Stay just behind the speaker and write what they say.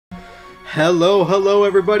Hello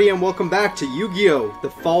everybody, and welcome back to Yu-Gi-Oh! The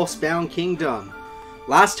Falsebound Kingdom.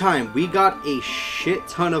 Last time, we got a shit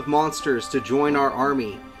ton of monsters to join our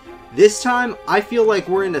army. This time, I feel like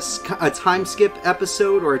we're in a time skip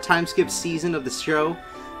episode, or a time skip season of the show,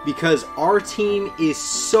 because our team is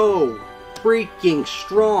so freaking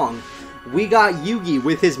strong. We got Yugi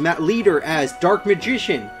with his leader as Dark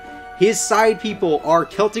Magician. His side people are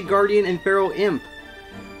Celtic Guardian and Feral Imp.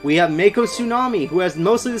 We have Mako Tsunami, who has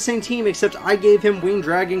mostly the same team, except I gave him Winged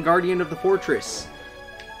Dragon, Guardian of the Fortress.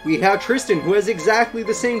 We have Tristan, who has exactly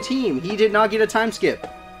the same team. He did not get a time skip.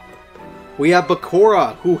 We have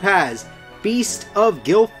Bakura, who has Beast of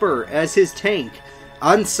Gilfer as his tank,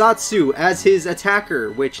 Ansatsu as his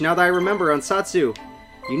attacker, which, now that I remember, Ansatsu,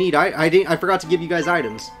 you need, I forgot to give you guys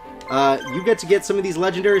items. You get to get some of these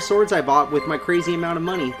legendary swords I bought with my crazy amount of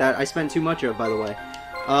money that I spent too much of, by the way.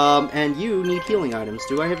 And you need healing items.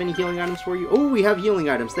 Do I have any healing items for you? Oh, we have healing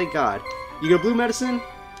items, thank God. You get a blue medicine,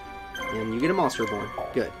 and you get a monster born.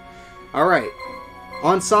 Good. Alright.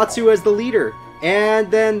 Ansatsu as the leader. And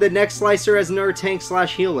then the next slicer as another tank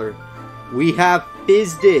slash healer. We have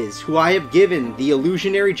Fizdiz, who I have given the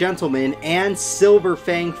Illusionary Gentleman and Silver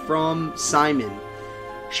Fang from Simon.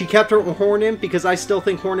 She kept her Horn Imp because I still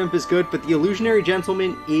think Horn Imp is good, but the Illusionary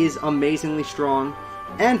Gentleman is amazingly strong.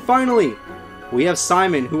 And finally, we have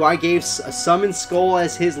Simon, who I gave a Summon Skull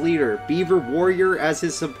as his leader, Beaver Warrior as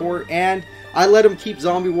his support, and I let him keep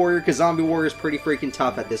Zombie Warrior because Zombie Warrior is pretty freaking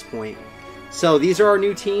tough at this point. So these are our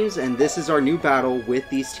new teams, and this is our new battle with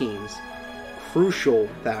these teams. Crucial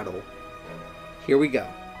battle. Here we go.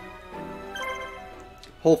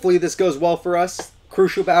 Hopefully this goes well for us.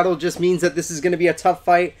 Crucial battle just means that this is going to be a tough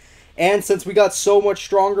fight, and since we got so much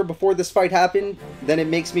stronger before this fight happened, then it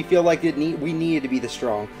makes me feel like we needed to be this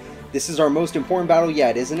strong. This is our most important battle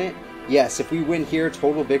yet, isn't it? Yes, if we win here,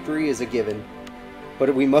 total victory is a given.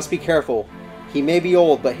 But we must be careful. He may be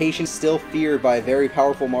old, but Heisheen is still feared by a very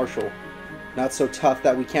powerful marshal. Not so tough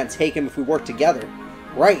that we can't take him if we work together.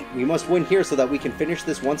 Right, we must win here so that we can finish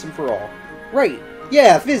this once and for all. Right,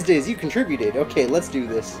 yeah, Fizdiz, you contributed. Okay, let's do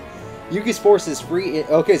this. Yugi's force is free.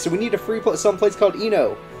 Okay, so we need to free some place called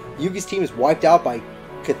Ino. Yugi's team is wiped out by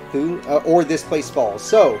Cthulhu, or this place falls.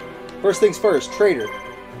 So, first things first, Trader.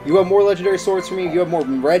 You have more legendary swords for me. You have more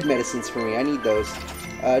red medicines for me. I need those.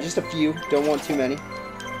 Just a few. Don't want too many,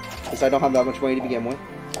 because I don't have that much money to begin with.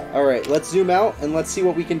 Alright, let's zoom out and let's see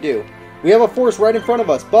what we can do. We have a force right in front of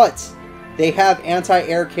us, but they have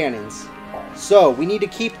anti-air cannons. So, we need to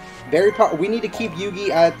keep Yugi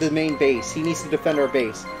at the main base. He needs to defend our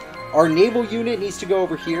base. Our naval unit needs to go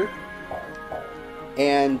over here.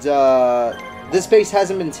 And, this base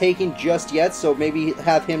hasn't been taken just yet, so maybe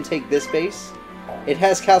have him take this base. It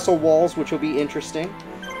has castle walls, which will be interesting.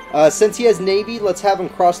 Since he has navy, let's have him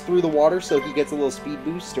cross through the water so he gets a little speed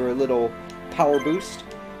boost or a little power boost.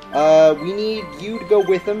 We need you to go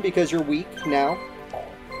with him because you're weak now.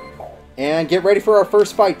 And get ready for our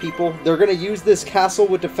first fight, people. They're going to use this castle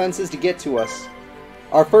with defenses to get to us.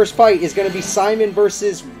 Our first fight is going to be Simon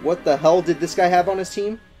versus... What the hell did this guy have on his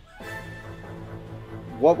team?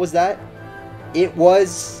 What was that? It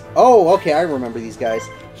was... Oh, okay, I remember these guys.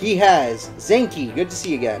 He has Zenki, good to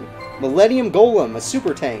see you again, Millennium Golem, a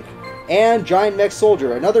super tank, and Giant Mech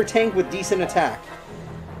Soldier, another tank with decent attack.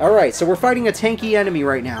 Alright, so we're fighting a tanky enemy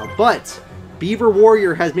right now, but Beaver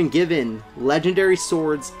Warrior has been given legendary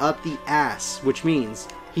swords up the ass, which means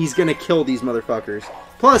he's gonna kill these motherfuckers.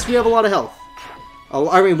 Plus, we have a lot of health.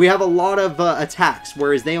 I mean, we have a lot of attacks,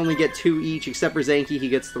 whereas they only get 2 each, except for Zenki, he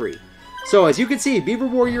gets 3. So, as you can see, Beaver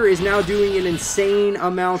Warrior is now doing an insane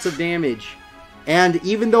amount of damage. And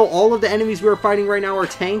even though all of the enemies we are fighting right now are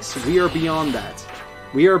tanks, we are beyond that.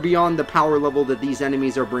 We are beyond the power level that these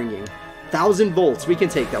enemies are bringing. 1000 volts, we can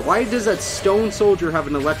take that. Why does that stone soldier have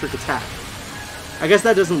an electric attack? I guess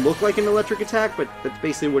that doesn't look like an electric attack, but that's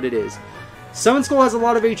basically what it is. Summon Skull has a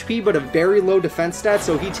lot of HP, but a very low defense stat,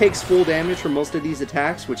 so he takes full damage from most of these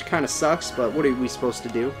attacks, which kind of sucks, but what are we supposed to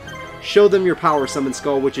do? Show them your power, Summon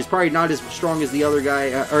Skull, which is probably not as strong as the other guy,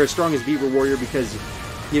 or as strong as Beaver Warrior, because...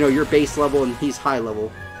 You know, you're base level and he's high level.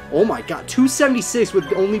 Oh my god, 276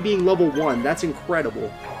 with only being level 1. That's incredible.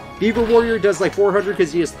 Beaver Warrior does like 400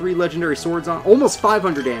 because he has 3 legendary swords on. Almost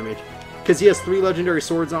 500 damage because he has 3 legendary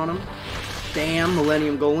swords on him. Damn,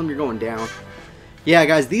 Millennium Golem, you're going down. Yeah,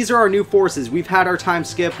 guys, these are our new forces. We've had our time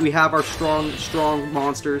skip. We have our strong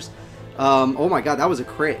monsters. Oh my god, that was a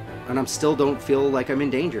crit. And I still don't feel like I'm in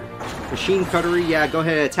danger. Machine Cuttery, yeah, go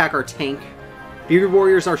ahead and attack our tank. Beaver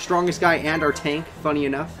Warrior is our strongest guy and our tank, funny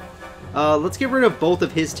enough. Let's get rid of both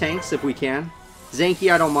of his tanks if we can.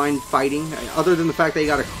 Zenki, I don't mind fighting. Other than the fact that he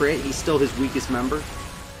got a crit, he's still his weakest member.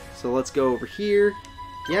 So let's go over here.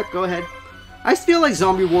 Yep, go ahead. I feel like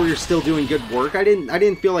Zombie Warrior's still doing good work. I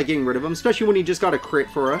didn't feel like getting rid of him, especially when he just got a crit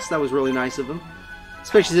for us. That was really nice of him.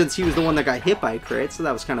 Especially since he was the one that got hit by a crit, so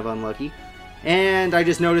that was kind of unlucky. And I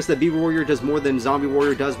just noticed that Beaver Warrior does more than Zombie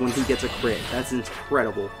Warrior does when he gets a crit. That's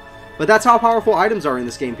incredible. But that's how powerful items are in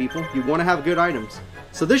this game, people. You want to have good items.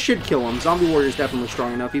 So this should kill him. Zombie Warrior is definitely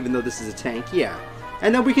strong enough, even though this is a tank. Yeah.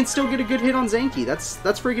 And then we can still get a good hit on Zanky. That's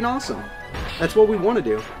freaking awesome. That's what we want to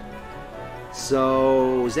do.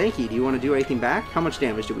 So, Zanky, do you want to do anything back? How much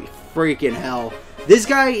damage do we? Freaking hell. This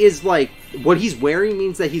guy is like, what he's wearing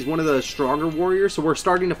means that he's one of the stronger warriors, so we're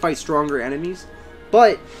starting to fight stronger enemies.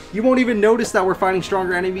 But you won't even notice that we're fighting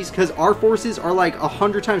stronger enemies because our forces are like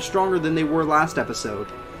 100 times stronger than they were last episode.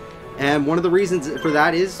 And one of the reasons for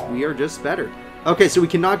that is we are just better. Okay, so we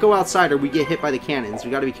cannot go outside or we get hit by the cannons.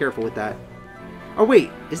 We got to be careful with that. Oh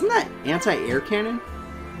wait, isn't that anti-air cannon?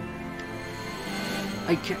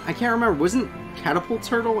 I can't remember. Wasn't Catapult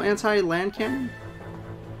Turtle anti-land cannon?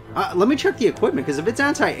 Let me check the equipment, because if it's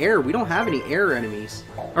anti-air, we don't have any air enemies.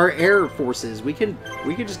 Or air forces. We can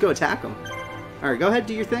just go attack them. Alright, go ahead,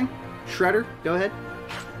 do your thing. Shredder, go ahead.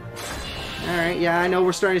 Alright, yeah, I know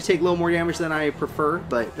we're starting to take a little more damage than I prefer,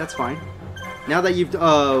 but that's fine. Now that you've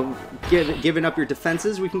given up your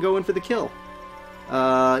defenses, we can go in for the kill.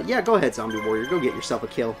 Yeah, go ahead, Zombie Warrior. Go get yourself a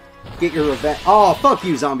kill. Get your revenge. Oh, fuck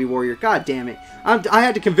you, Zombie Warrior. God damn it. I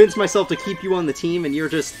had to convince myself to keep you on the team, and you're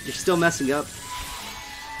still messing up.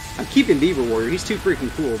 I'm keeping Beaver Warrior. He's too freaking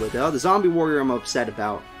cool, but the Zombie Warrior I'm upset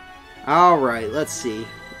about. Alright, let's see.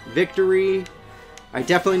 Victory. I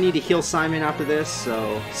definitely need to heal Simon after this,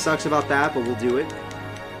 so sucks about that, but we'll do it.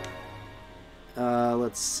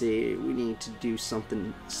 Let's see. We need to do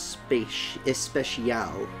something especial.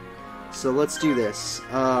 So let's do this.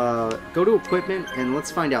 Go to equipment and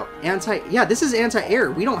let's find out. Yeah, this is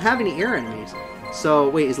anti-air. We don't have any air enemies. So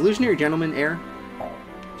wait, is Illusionary Gentleman air?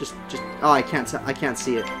 Just. Oh, I can't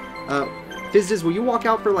see it. Fizz, will you walk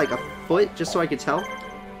out for like a foot just so I could tell?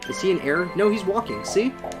 Is he in air? No, he's walking.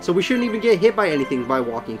 See? So we shouldn't even get hit by anything by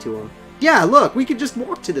walking to him. Yeah, look, we could just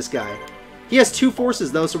walk to this guy. He has 2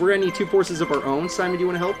 forces though, so we're gonna need 2 forces of our own. Simon, do you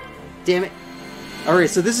want to help? Damn it. All right,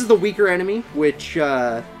 so this is the weaker enemy, which.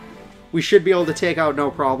 We should be able to take out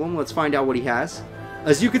no problem. Let's find out what he has.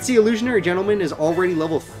 As you can see, Illusionary Gentleman is already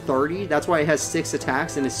level 30. That's why it has 6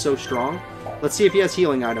 attacks and is so strong. Let's see if he has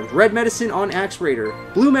healing items. Red medicine on Axe Raider.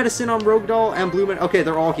 Blue medicine on Rogue Doll. And blue medicine... Okay,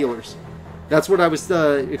 they're all healers. That's what I was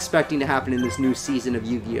expecting to happen in this new season of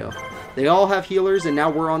Yu-Gi-Oh! They all have healers, and now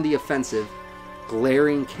we're on the offensive.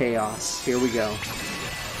 Glaring Chaos. Here we go.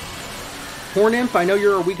 Horn Imp, I know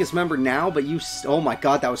you're our weakest member now, but you... Oh my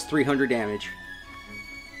god, that was 300 damage.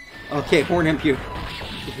 Okay, Horn Imp, you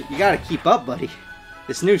gotta keep up, buddy.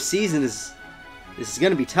 This new season is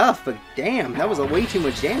gonna be tough, but damn, that was way too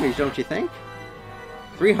much damage, don't you think?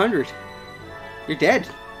 300. You're dead.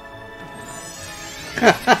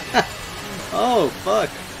 Oh, fuck.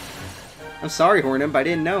 I'm sorry, Horn Imp, I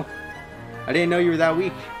didn't know. I didn't know you were that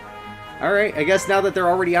weak. Alright, I guess now that they're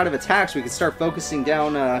already out of attacks, we can start focusing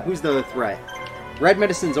down, who's the threat? Red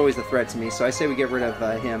Medicine's always the threat to me, so I say we get rid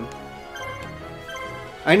of, him.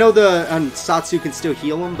 I know the Satsu can still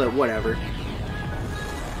heal him, but whatever.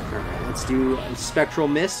 Alright, let's do Spectral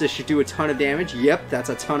Mist. This should do a ton of damage. Yep, that's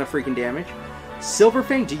a ton of freaking damage.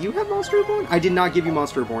 Silverfang, do you have Monster Reborn? I did not give you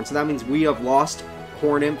Monster Reborn, so that means we have lost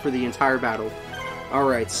Horn Imp for the entire battle.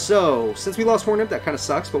 Alright, so, since we lost Horn Imp, that kind of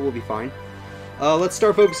sucks, but we'll be fine. Let's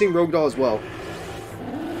start focusing Rogue Doll as well.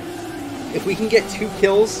 If we can get 2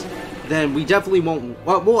 kills, then we definitely won't...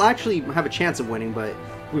 Well, we'll actually have a chance of winning, but...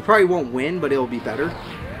 We probably won't win, but it'll be better.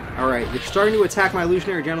 Alright, they're starting to attack my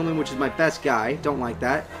Illusionary Gentleman, which is my best guy. Don't like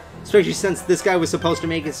that. Especially since this guy was supposed to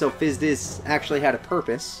make it so Fizz actually had a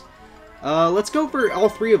purpose. Let's go for all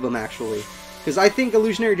 3 of them, actually. Because I think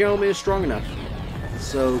Illusionary Gentleman is strong enough.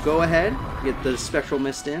 So, go ahead. Get the Spectral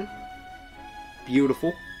Mist in.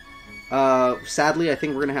 Beautiful. Sadly, I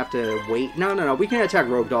think we're going to have to wait. No. We can attack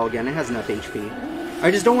Rogue Doll again. It has enough HP. I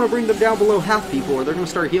just don't want to bring them down below half people, or they're going to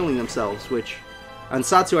start healing themselves, which... On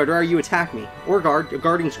Satsu, I'd rather you attack me. Or guard.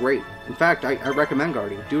 Guarding's great. In fact, I recommend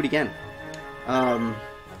guarding. Do it again. I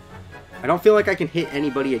don't feel like I can hit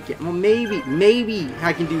anybody again. Well, maybe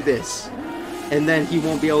I can do this. And then he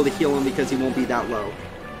won't be able to heal him because he won't be that low.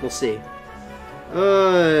 We'll see.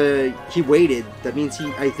 He waited. That means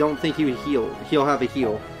I don't think he would heal. He'll have a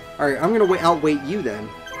heal. Alright, I'm gonna outweight you then.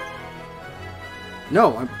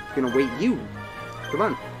 No, I'm gonna wait you. Come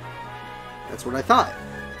on. That's what I thought.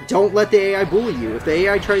 Don't let the AI bully you. If the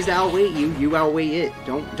AI tries to outweight you, you outweigh it.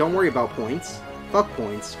 Don't worry about points. Fuck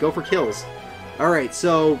points. Go for kills. Alright,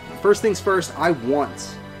 so first things first, I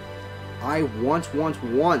want that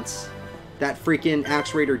freaking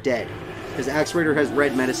Axe Raider dead. Because Axe Raider has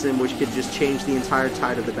red medicine, which could just change the entire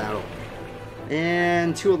tide of the battle.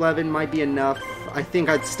 And 211 might be enough. I think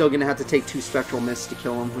I'm still going to have to take 2 Spectral Mists to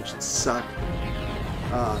kill him, which would suck.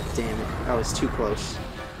 Damn it. That was too close.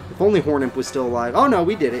 If only Hornimp was still alive. Oh no,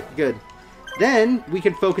 we did it. Good. Then we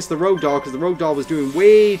can focus the Rogue Doll, because the Rogue Doll was doing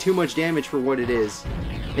way too much damage for what it is.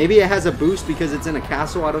 Maybe it has a boost because it's in a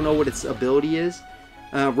castle. I don't know what its ability is.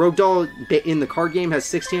 Rogue Doll in the card game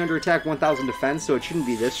has 1600 attack, 1000 defense, so it shouldn't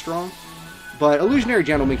be this strong. But Illusionary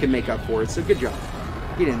Gentleman can make up for it, so good job.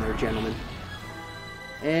 Get in there, gentlemen.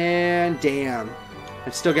 And damn.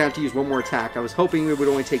 I'm still going to have to use 1 more attack. I was hoping we would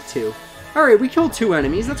only take 2. Alright, we killed 2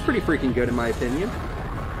 enemies. That's pretty freaking good in my opinion.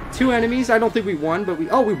 2 enemies. I don't think we won, but we...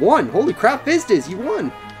 Oh, we won! Holy crap, Fizdiz, you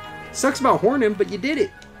won! Sucks about Hornimp, but you did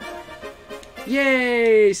it!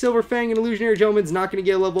 Yay! Silver Fang and Illusionary Gentleman's not going to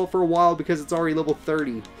get a level up for a while because it's already level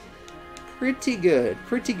 30. Pretty good.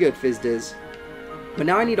 Pretty good, Fizdiz. But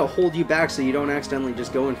now I need to hold you back so you don't accidentally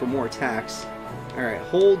just go in for more attacks. Alright,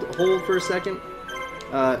 hold for a second.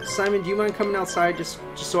 Simon, do you mind coming outside just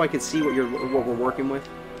so I can see what we're working with?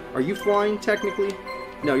 Are you flying, technically?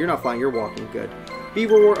 No, you're not flying. You're walking. Good.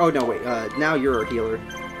 Beaver War... Oh, no, wait. Now you're a healer.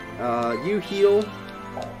 You heal.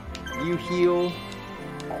 You heal.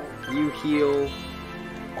 You heal.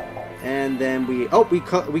 And then we... Oh,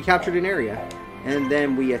 we captured an area. And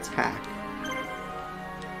then we attack.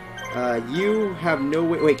 You have no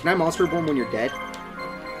way... Wait, can I Monster Reborn when you're dead?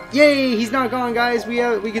 Yay! He's not gone, guys! We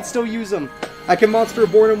can still use him. I can Monster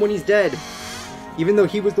Reborn him when he's dead. Even though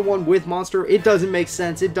he was the one with Monster... It doesn't make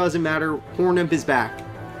sense. It doesn't matter. Hornimp is back.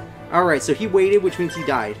 Alright, so he waited, which means he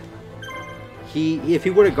died. If he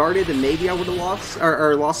would have guarded, then maybe I would have lost...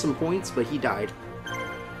 Or lost some points, but he died.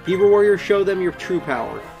 Beaver Warrior, show them your true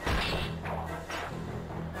power.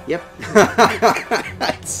 Yep.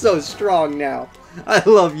 It's so strong now. I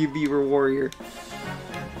love you, Beaver Warrior.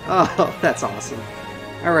 Oh, that's awesome.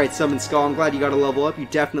 Alright, Summon Skull, I'm glad you got a level up. You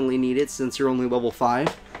definitely need it since you're only level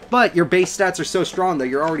 5. But your base stats are so strong that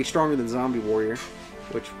you're already stronger than Zombie Warrior.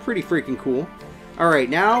 Which, pretty freaking cool. Alright,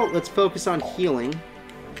 now let's focus on healing.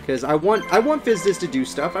 Because I want Fizdiz to do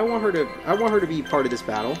stuff. I want her to be part of this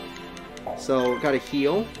battle. So, gotta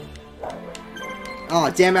heal.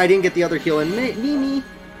 Oh, damn it, I didn't get the other heal in. Mimi!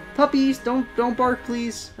 Puppies, don't bark,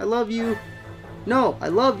 please. I love you. No, I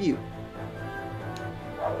love you.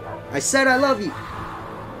 I said I love you.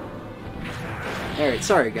 Alright,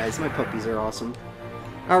 sorry guys, my puppies are awesome.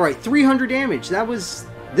 Alright, 300 damage.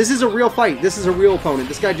 This is a real fight. This is a real opponent.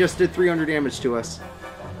 This guy just did 300 damage to us.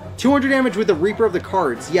 200 damage with the Reaper of the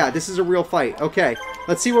Cards. Yeah, this is a real fight. Okay,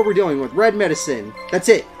 let's see what we're dealing with. Red Medicine. That's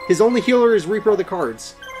it. His only healer is Reaper of the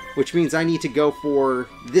Cards. Which means I need to go for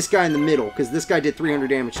this guy in the middle, because this guy did 300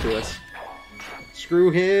 damage to us.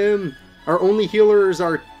 Screw him. Our only healer is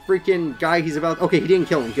our freaking guy he's about... Okay, he didn't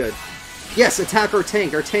kill him. Good. Yes, attack our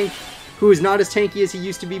tank. Our tank, who is not as tanky as he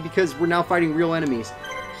used to be because we're now fighting real enemies.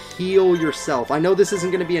 Heal yourself. I know this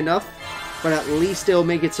isn't going to be enough, but at least it'll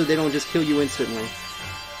make it so they don't just kill you instantly.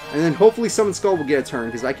 And then hopefully Summon Skull will get a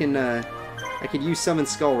turn, because I could use Summon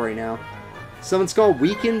Skull right now. Summon Skull,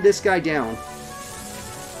 weaken this guy down.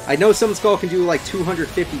 I know Summon Skull can do like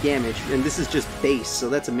 250 damage, and this is just base, so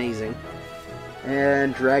that's amazing.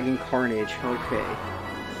 And Dragon Carnage, okay.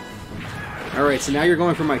 Alright, so now you're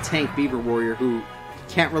going for my tank, Beaver Warrior, who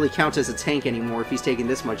can't really count as a tank anymore if he's taking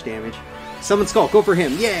this much damage. Summon Skull, go for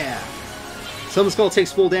him, yeah! Summon Skull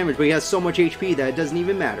takes full damage, but he has so much HP that it doesn't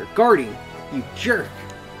even matter. Guarding, you jerk!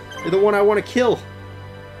 You're the one I want to kill!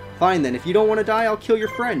 Fine then, if you don't want to die, I'll kill your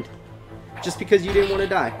friend. Just because you didn't want to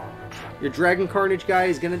die. Your Dragon Carnage guy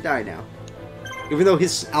is gonna die now. Even though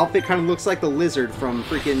his outfit kind of looks like the lizard from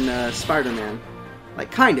freaking Spider-Man.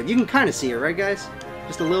 Like, kind of. You can kind of see it, right, guys?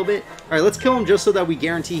 Just a little bit. Alright, let's kill him just so that we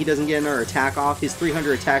guarantee he doesn't get another attack off. His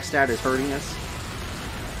 300 attack stat is hurting us.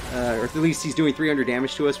 Or at least he's doing 300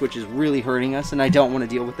 damage to us, which is really hurting us, and I don't want to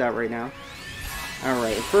deal with that right now.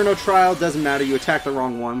 Alright, Inferno Trial, doesn't matter. You attacked the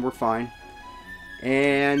wrong one. We're fine.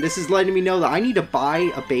 And this is letting me know that I need to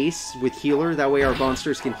buy a base with healer. That way our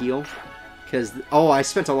monsters can heal. Because, oh, I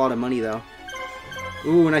spent a lot of money, though.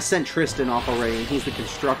 Ooh, and I sent Tristan off already, and he's the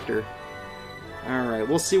constructor. Alright,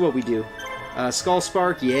 we'll see what we do. Skull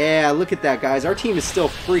Spark, yeah, look at that, guys. Our team is still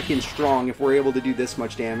freaking strong if we're able to do this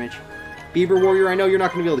much damage. Beaver Warrior, I know you're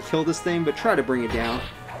not going to be able to kill this thing, but try to bring it down.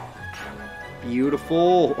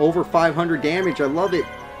 Beautiful. Over 500 damage, I love it.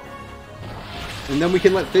 And then we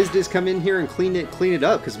can let Fizdiz come in here and clean it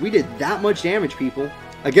up, because we did that much damage, people,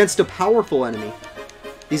 against a powerful enemy.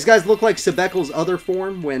 These guys look like Sebekkel's other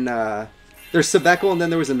form when, there's Sebekkel and then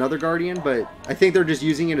there was another Guardian, but I think they're just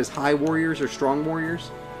using it as high warriors or strong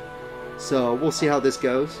warriors. So, we'll see how this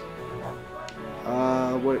goes.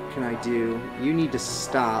 What can I do? You need to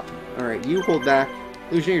stop. Alright, you hold back.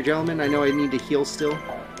 Illusionary Gentleman, I know I need to heal still.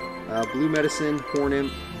 Blue Medicine, Horn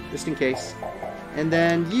Imp, just in case. And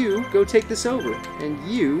then you go take this over. And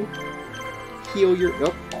you heal your...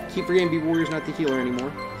 Oh, keep forgetting to be Warrior's not the healer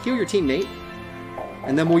anymore. Heal your teammate.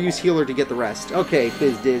 And then we'll use healer to get the rest. Okay,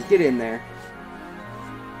 Fizz-Diz, get in there.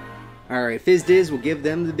 Alright, Fizz-Diz will give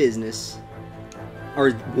them the business.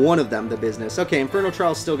 Or one of them the business. Okay, Infernal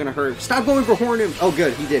Trial's still gonna hurt. Stop going for Horn Imp! Oh,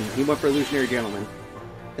 good, he didn't. He went for Illusionary Gentleman.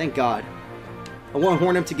 Thank God. I want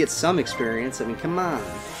Horn Imp to get some experience. I mean, come on.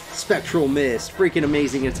 Spectral Mist. Freaking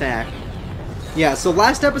amazing attack. Yeah, so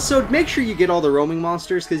last episode, make sure you get all the roaming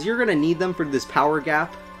monsters, because you're gonna need them for this power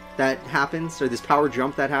gap that happens, or this power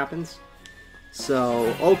jump that happens.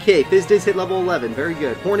 So, okay, Fizz-Diz hit level 11. Very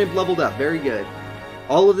good. Horn Imp leveled up. Very good.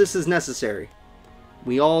 All of this is necessary.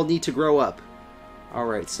 We all need to grow up.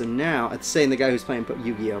 Alright, so now, it's saying the guy who's playing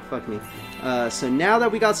Yu-Gi-Oh! Fuck me. So now that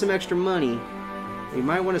we got some extra money, we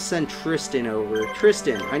might want to send Tristan over.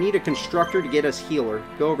 Tristan, I need a constructor to get us healer.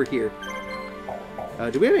 Go over here.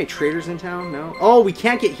 Do we have any traders in town? No? Oh, we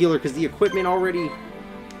can't get healer because the equipment already...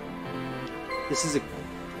 This is a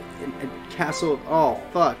castle of... Oh,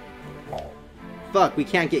 fuck. Fuck, we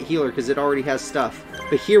can't get healer because it already has stuff.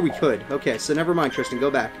 But here we could. Okay, so never mind, Tristan. Go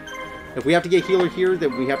back. If we have to get healer here,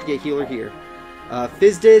 then we have to get healer here.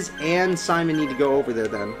 Fizz-Diz and Simon need to go over there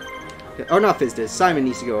then. Oh, not Fizz-Diz. Simon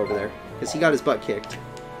needs to go over there. Because he got his butt kicked.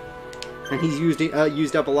 And he's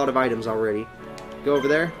used up a lot of items already. Go over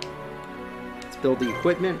there. Let's build the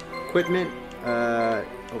equipment.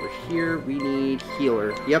 Over here, we need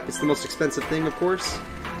healer. Yep, it's the most expensive thing, of course.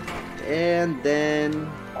 And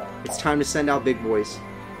then... It's time to send out big boys.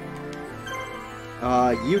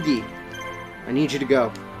 Yugi, I need you to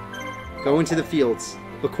go. Go into the fields.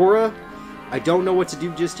 Bakura, I don't know what to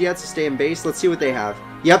do just yet, so stay in base. Let's see what they have.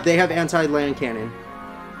 Yep, they have anti-land cannon.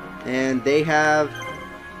 And they have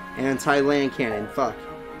anti-land cannon. Fuck.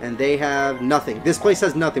 And they have nothing. This place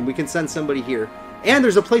has nothing. We can send somebody here. And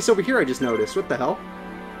there's a place over here I just noticed. What the hell?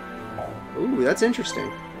 Ooh, that's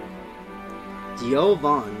interesting.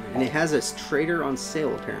 Diovan, and it has a trader on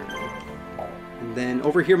sale apparently. And then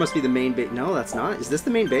over here must be the main base. No, that's not. Is this the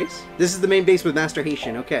main base? This is the main base with Master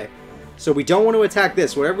Heisheen. Okay. So we don't want to attack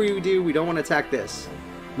this. Whatever we do, we don't want to attack this.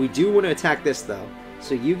 We do want to attack this though.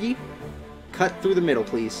 So Yugi, cut through the middle,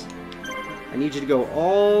 please. I need you to go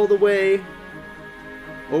all the way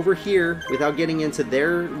over here without getting into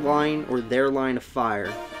their line or their line of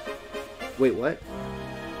fire. Wait, what?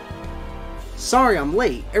 Sorry I'm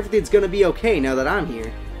late. Everything's gonna be okay now that I'm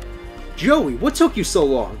here. Joey, what took you so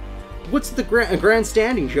long? What's the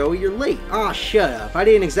grandstanding, Joey? You're late. Ah, shut up. I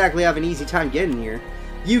didn't exactly have an easy time getting here.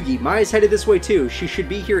 Yugi, Maya's headed this way too. She should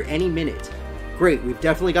be here any minute. Great, we've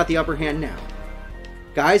definitely got the upper hand now.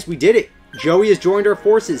 Guys, we did it. Joey has joined our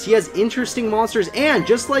forces. He has interesting monsters and,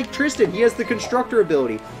 just like Tristan, he has the constructor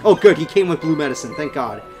ability. Oh good, he came with blue medicine. Thank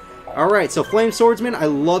God. Alright, so Flame Swordsman, I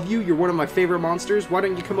love you. You're one of my favorite monsters. Why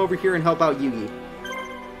don't you come over here and help out Yugi?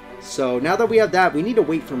 So, now that we have that, we need to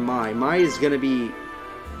wait for Mai. Mai is going to be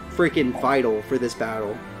freaking vital for this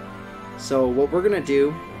battle. So, what we're going to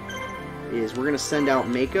do is we're going to send out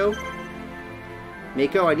Mako.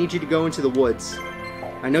 Mako, I need you to go into the woods.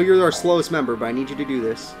 I know you're our slowest member, but I need you to do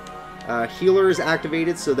this. Healer is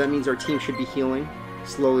activated, so that means our team should be healing.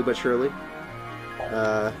 Slowly but surely.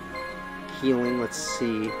 Healing, let's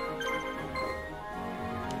see...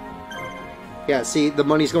 Yeah, see, the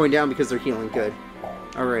money's going down because they're healing. Good.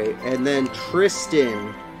 Alright, and then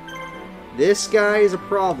Tristan. This guy is a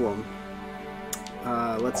problem.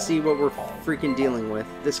 Let's see what we're freaking dealing with.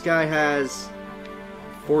 This guy has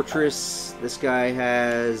Fortress. This guy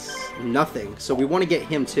has nothing. So we want to get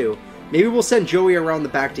him too. Maybe we'll send Joey around the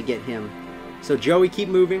back to get him. So Joey, keep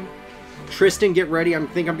moving. Tristan, get ready. I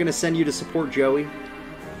think I'm going to send you to support Joey.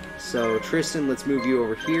 So Tristan, let's move you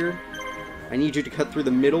over here. I need you to cut through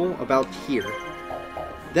the middle about here.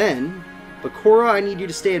 Then, Bakura, I need you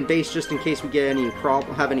to stay in base just in case we get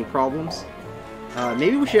have any problems.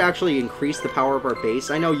 Maybe we should actually increase the power of our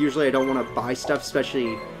base. I know usually I don't want to buy stuff,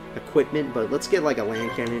 especially equipment, but let's get like a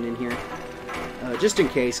land cannon in here. Just in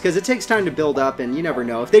case, because it takes time to build up and you never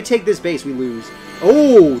know. If they take this base, we lose.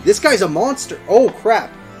 Oh, this guy's a monster. Oh,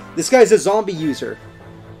 crap. This guy's a zombie user.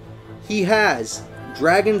 He has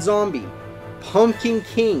Dragon Zombie, Pumpkin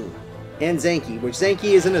King, and Zanki, which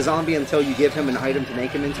Zanki isn't a zombie until you give him an item to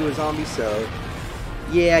make him into a zombie, so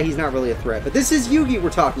yeah, he's not really a threat. But this is Yugi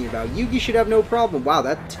we're talking about. Yugi should have no problem. Wow,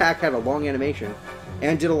 that attack had a long animation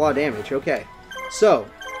and did a lot of damage. Okay, so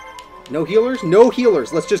no healers? No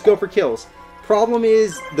healers. Let's just go for kills. Problem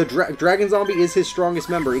is, the Dragon Zombie is his strongest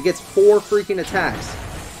member. He gets 4 freaking attacks.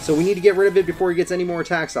 So we need to get rid of it before he gets any more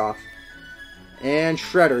attacks off. And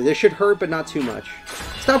Shredder. This should hurt, but not too much.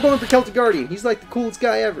 Stop going for Celtic Guardian. He's like the coolest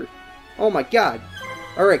guy ever. Oh my god.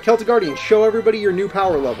 Alright, Celtic Guardian, show everybody your new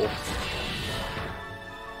power level.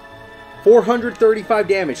 435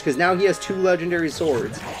 damage, because now he has 2 legendary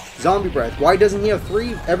swords. Zombie Breath. Why doesn't he have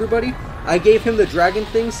 3, everybody? I gave him the dragon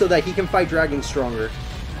thing so that he can fight dragons stronger.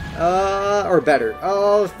 Or better.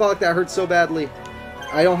 Oh, fuck, that hurts so badly.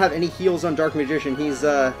 I don't have any heals on Dark Magician. He's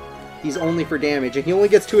only for damage. And he only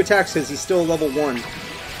gets 2 attacks because he's still level 1.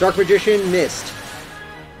 Dark Magician missed.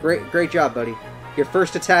 Great job, buddy. Your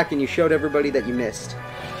first attack and you showed everybody that you missed.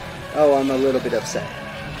 Oh, I'm a little bit upset.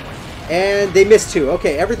 And they missed 2.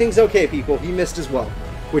 Okay, everything's okay, people. He missed as well.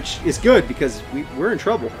 Which is good because we're in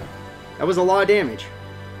trouble. That was a lot of damage.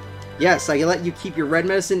 Yes, I can let you keep your red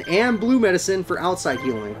medicine and blue medicine for outside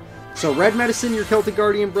healing. So red medicine, your Celtic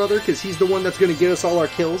Guardian brother, because he's the one that's going to get us all our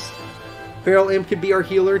kills. Feral Imp could be our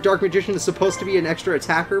healer. Dark Magician is supposed to be an extra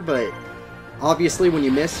attacker, but obviously when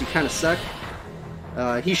you miss, you kind of suck.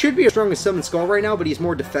 He should be as strong as Summon Skull right now, but he's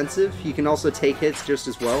more defensive. He can also take hits just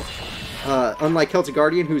as well. Unlike Celtic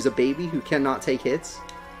Guardian, who's a baby who cannot take hits.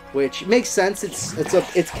 Which makes sense.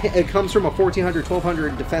 It comes from a 1400,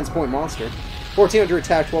 1200 defense point monster. 1400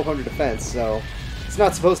 attack, 1200 defense, so it's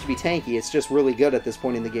not supposed to be tanky. It's just really good at this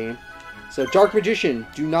point in the game. So Dark Magician,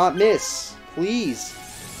 do not miss. Please.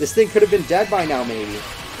 This thing could have been dead by now, maybe.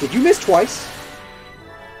 Did you miss twice?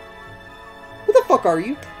 Who the fuck are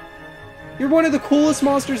you? You're one of the coolest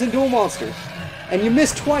monsters in Duel Monsters. And you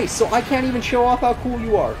missed twice, so I can't even show off how cool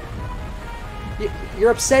you are.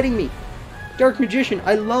 You're upsetting me. Dark Magician,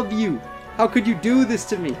 I love you. How could you do this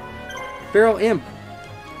to me? Feral Imp,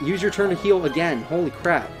 use your turn to heal again. Holy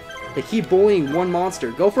crap. They keep bullying one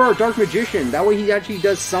monster. Go for our Dark Magician. That way he actually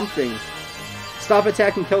does something. Stop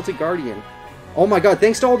attacking Celtic Guardian. Oh my god,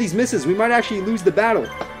 thanks to all these misses, we might actually lose the battle.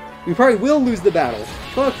 We probably will lose the battle.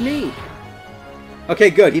 Fuck me. Okay,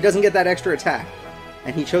 good. He doesn't get that extra attack.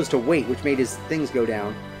 And he chose to wait, which made his things go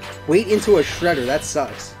down. Wait into a Shredder. That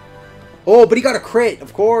sucks. Oh, but he got a crit.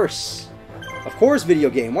 Of course. Of course, video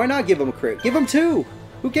game. Why not give him a crit? Give him 2.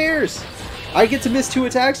 Who cares? I get to miss 2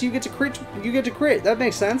 attacks. You get to crit. You get to crit. That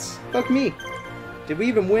makes sense. Fuck me. Did we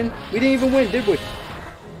even win? We didn't even win, did we?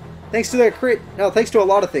 Thanks to that crit. No, thanks to a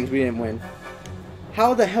lot of things we didn't win.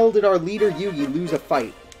 How the hell did our leader Yugi lose a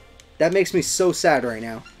fight? That makes me so sad right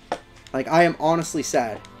now. Like, I am honestly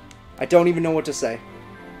sad. I don't even know what to say.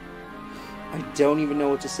 I don't even know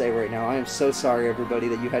what to say right now. I am so sorry, everybody,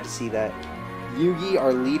 that you had to see that. Yugi,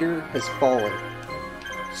 our leader, has fallen.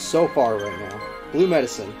 So far right now. Blue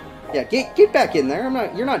medicine. Yeah, get back in there.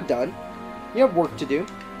 You're not done. You have work to do.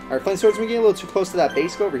 Alright, Flame Swordsman, getting a little too close to that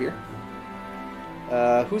base. Go over here.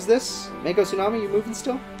 Who's this? Mako Tsunami, you moving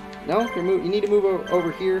still? No? You need to move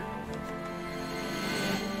over here.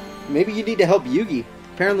 Maybe you need to help Yugi.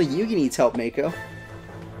 Apparently Yugi needs help, Mako.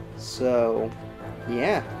 So,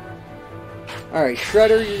 yeah. Alright,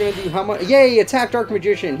 Shredder, you're gonna do how much? Yay! Attack Dark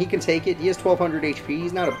Magician! He can take it. He has 1200 HP.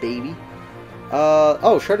 He's not a baby.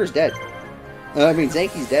 Oh, Shredder's dead. I mean,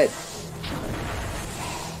 Zanky's dead.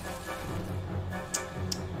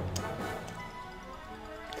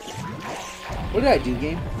 What did I do,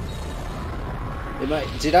 game?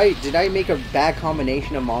 Did I make a bad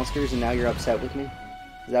combination of monsters and now you're upset with me?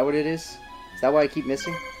 Is that what it is? Is that why I keep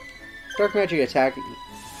missing? Dark Magic attack.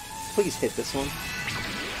 Please hit this one.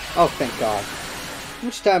 Oh, thank God. How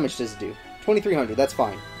much damage does it do? 2300, that's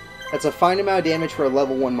fine. That's a fine amount of damage for a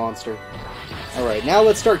level 1 monster. Alright, now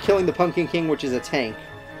let's start killing the Pumpkin King, which is a tank.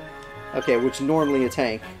 Okay, which is normally a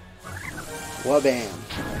tank. Wabam.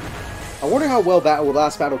 I wonder how well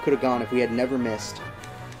last battle could have gone if we had never missed.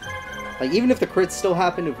 Like, even if the crits still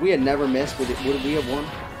happened, if we had never missed, would we have won?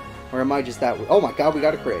 Or am I just that... Oh my god, we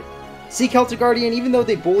got a crit. See, Celtic Guardian, even though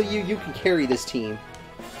they bully you, you can carry this team.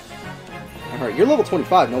 Alright, you're level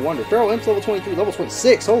 25, no wonder. Feral Imp's level 23, level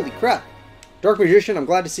 26, holy crap. Dark Magician, I'm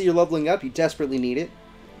glad to see you're leveling up, you desperately need it.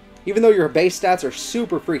 Even though your base stats are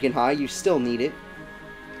super freaking high, you still need it.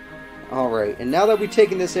 Alright, and now that we've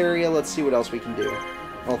taken this area, let's see what else we can do.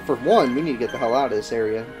 Well, for one, we need to get the hell out of this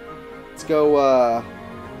area. Let's go,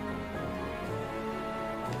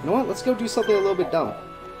 You know what, let's go do something a little bit dumb.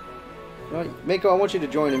 You know what? Mako, I want you to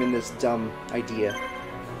join him in this dumb idea.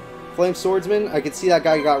 Flame Swordsman, I can see that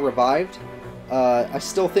guy got revived. I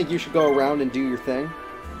still think you should go around and do your thing.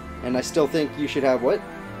 And I still think you should have what?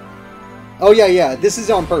 Oh yeah, this is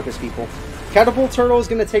on purpose, people. Catapult Turtle is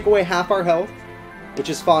going to take away half our health, which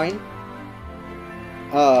is fine.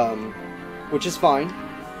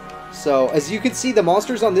 So, as you can see, the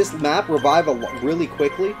monsters on this map revive really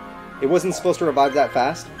quickly. It wasn't supposed to revive that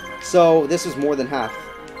fast. So, this is more than half.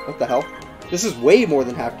 What the hell? This is way more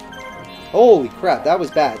than half. Holy crap, that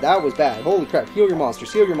was bad. That was bad. Holy crap. Heal your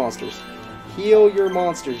monsters. Heal your monsters. Heal your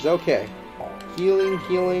monsters. Okay. Healing,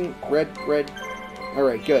 healing. Red.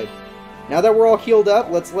 Alright, good. Now that we're all healed up,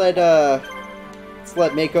 let's let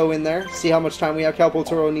Mako in there. See how much time we have.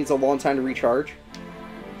 Calpotoro needs a long time to recharge.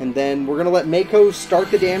 And then we're going to let Mako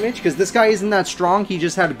start the damage, because this guy isn't that strong. He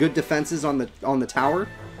just had good defenses on the tower.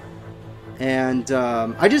 And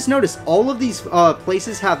I just noticed all of these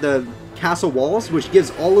places have the castle walls, which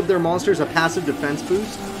gives all of their monsters a passive defense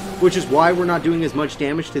boost, which is why we're not doing as much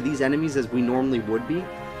damage to these enemies as we normally would be.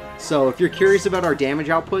 So if you're curious about our damage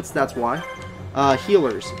outputs, that's why.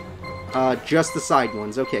 Healers. Just the side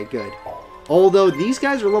ones. Okay, good. Although these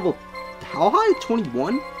guys are level... How high?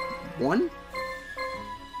 21? 1?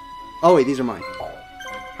 Oh wait, these are mine.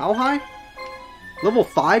 How high? Level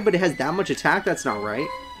 5, but it has that much attack? That's not right.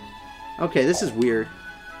 Okay, this is weird.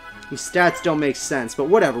 These stats don't make sense, but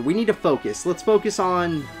whatever. We need to focus. Let's focus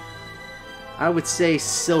on, I would say,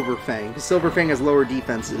 Silverfang, because Silverfang has lower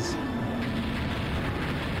defenses.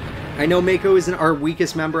 I know Mako isn't our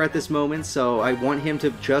weakest member at this moment, so I want him to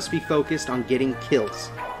just be focused on getting kills.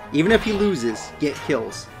 Even if he loses, get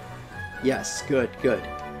kills. Yes, good, good.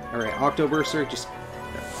 Alright, Octoburster, just...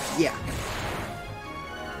 yeah.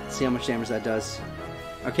 Let's see how much damage that does.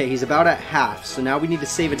 Okay, he's about at half, so now we need to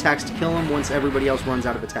save attacks to kill him once everybody else runs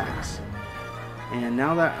out of attacks. And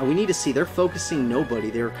now that... we need to see, they're focusing nobody.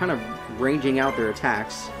 They're kind of ranging out their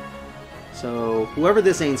attacks. So, whoever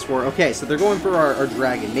this aims for... okay, so they're going for our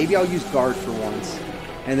dragon. Maybe I'll use guard for once.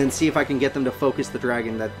 And then see if I can get them to focus the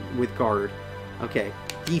dragon with guard. Okay,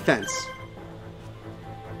 defense.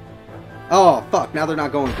 Oh, fuck, now they're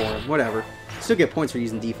not going for him. Whatever. Still get points for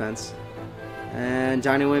using defense. And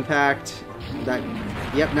Dino Impact... that...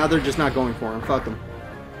 yep, now they're just not going for him. Fuck them.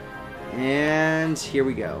 And here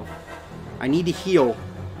we go. I need to heal,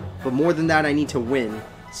 but more than that, I need to win.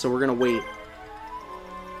 So we're gonna wait.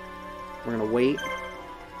 We're gonna wait.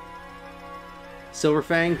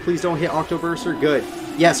 Silverfang, please don't hit Octoburster. Good.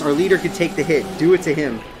 Yes, our leader could take the hit. Do it to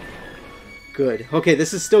him. Good. Okay,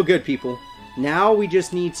 this is still good, people. Now we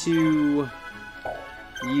just need to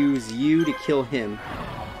use you to kill him.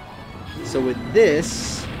 So with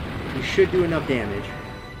this, we should do enough damage.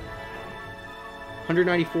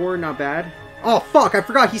 194, not bad. Oh, fuck, I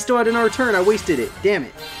forgot he still had another turn. I wasted it. Damn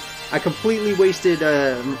it. I completely wasted...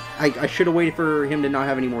 I should have waited for him to not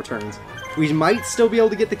have any more turns. We might still be able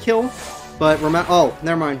to get the kill, but remember... oh,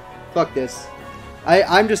 never mind. Fuck this.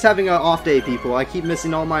 I'm just having an off day, people. I keep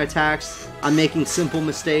missing all my attacks. I'm making simple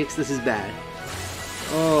mistakes. This is bad.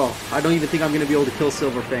 Oh, I don't even think I'm going to be able to kill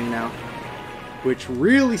Silverfang now. Which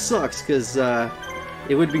really sucks, because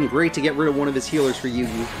it would have been great to get rid of one of his healers for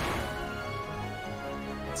Yugi.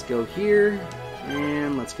 Let's go here,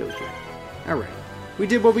 and let's go here. Alright. We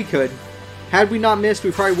did what we could. Had we not missed,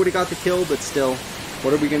 we probably would have got the kill, but still,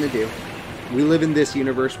 what are we going to do? We live in this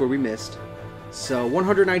universe where we missed. So,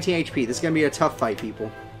 119 HP. This is going to be a tough fight,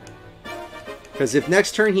 people. Because if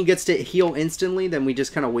next turn he gets to heal instantly, then we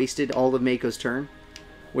just kind of wasted all of Mako's turn.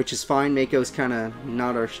 Which is fine. Mako's kind of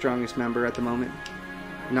not our strongest member at the moment.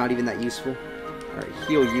 Not even that useful. Alright,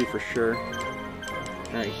 heal you for sure.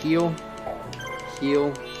 Alright, heal.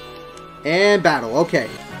 Heal. And battle. Okay.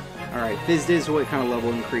 Alright, Fizdiz, what kind of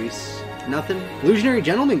level increase? Nothing. Illusionary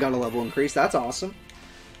Gentleman got a level increase. That's awesome.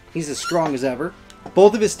 He's as strong as ever.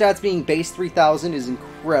 Both of his stats being base 3000 is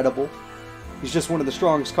incredible. He's just one of the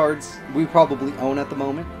strongest cards we probably own at the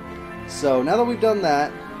moment. So, now that we've done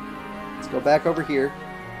that, let's go back over here.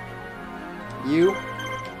 You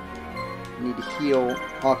need to heal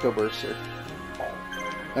Octoburster.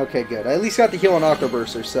 Okay, good. I at least got the heal on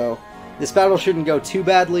Octoburster, so this battle shouldn't go too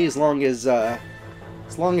badly as long as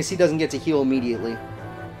he doesn't get to heal immediately.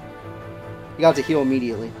 He got to heal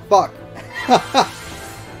immediately. Fuck!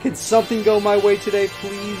 Can something go my way today,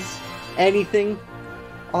 please? Anything?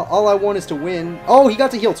 All I want is to win. Oh, he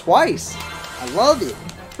got to heal twice! I love it!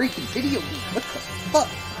 Freaking video game! What the fuck?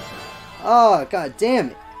 Oh, god damn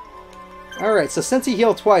it. Alright, so since he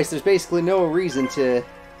healed twice, there's basically no reason to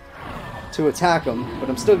attack him. But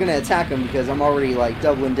I'm still gonna attack him because I'm already, like,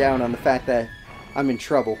 doubling down on the fact that I'm in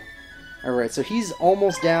trouble. Alright, so he's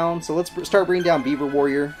almost down. So let's start bringing down Beaver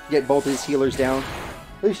Warrior. Get both his healers down.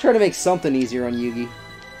 At least try to make something easier on Yugi.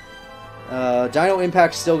 Dino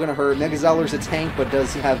Impact's still gonna hurt. Megazoller's a tank, but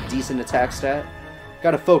does have decent attack stat.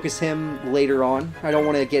 Gotta focus him later on. I don't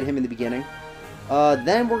want to get him in the beginning.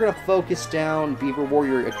 Then we're gonna focus down Beaver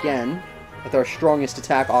Warrior again with our strongest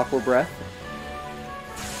attack, Aqua Breath.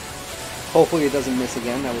 Hopefully it doesn't miss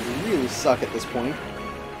again. That would really suck at this point.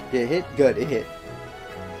 Did it hit? Good, it hit.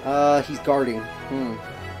 He's guarding. Oh,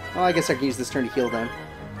 I guess I can use this turn to heal then.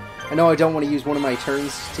 I know I don't want to use one of my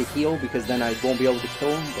turns to heal because then I won't be able to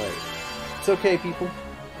kill him, but it's okay, people.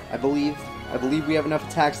 I believe we have enough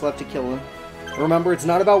attacks left to kill him. Remember, it's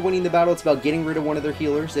not about winning the battle, it's about getting rid of one of their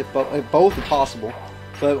healers, if both are possible,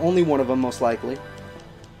 but only one of them most likely.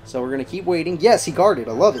 So we're going to keep waiting. Yes, he guarded.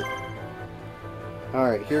 I love it.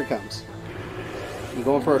 Alright, here it comes. You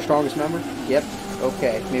going for our strongest member? Yep.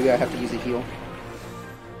 Okay, maybe I have to use a heal.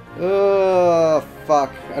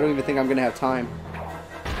 Fuck. I don't even think I'm going to have time.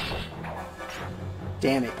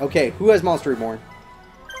 Damn it. Okay, who has Monster Reborn?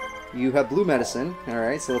 You have Blue Medicine.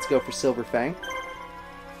 Alright, so let's go for Silver Fang.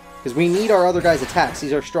 Because we need our other guy's attacks.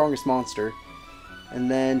 He's our strongest monster. And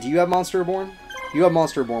then, do you have Monster Reborn? You have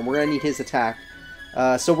Monster Reborn. We're going to need his attack.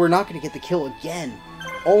 So we're not going to get the kill again.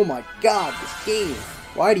 Oh my god, this game.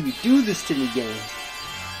 Why do you do this to me, game?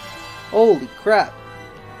 Holy crap.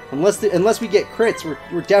 Unless we get crits,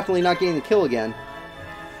 we're definitely not getting the kill again.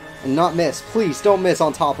 And not miss. Please, don't miss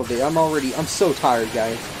on top of it. I'm so tired,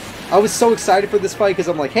 guys. I was so excited for this fight because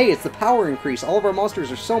I'm like, hey, it's the power increase. All of our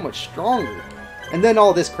monsters are so much stronger. And then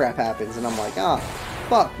all this crap happens, and I'm like, ah,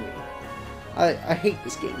 fuck me. I hate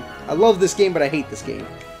this game. I love this game, but I hate this game.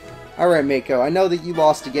 Alright, Mako, I know that you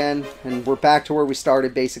lost again, and we're back to where we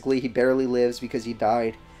started, basically. He barely lives because he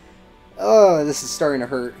died. This is starting to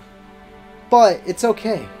hurt. But, it's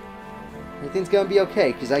okay. Everything's gonna be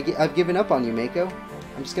okay, because I've given up on you, Mako.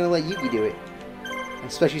 I'm just gonna let Yugi do it.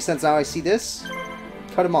 Especially since now I see this.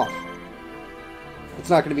 Cut him off. It's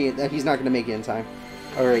not gonna be, he's not gonna make it in time.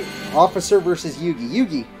 Alright, Officer versus Yugi.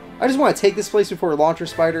 Yugi, I just want to take this place before Launcher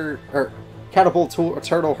Spider, or Catapult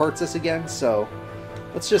Turtle hurts us again, so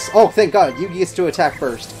let's just, oh, thank God, Yugi gets to attack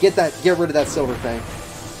first. Get rid of that silver thing.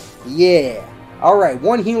 Yeah. Alright,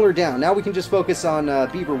 one healer down. Now we can just focus on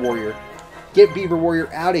Beaver Warrior. Get Beaver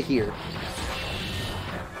Warrior out of here.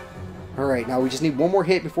 Alright, now we just need one more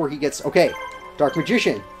hit before he gets, okay, Dark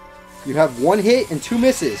Magician. You have 1 hit and 2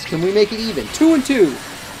 misses. Can we make it even? 2 and 2.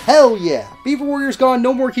 Hell yeah! Beaver Warrior's gone,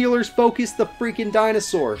 no more healers, focus the freaking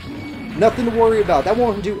dinosaur. Nothing to worry about. That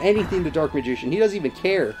won't do anything to Dark Magician. He doesn't even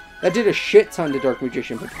care. That did a shit ton to Dark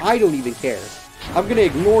Magician, but I don't even care. I'm gonna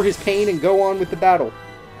ignore his pain and go on with the battle.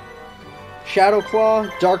 Shadow Claw,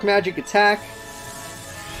 Dark Magic attack.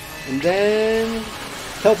 And then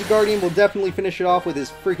Celtic Guardian will definitely finish it off with his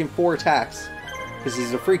freaking 4 attacks. Because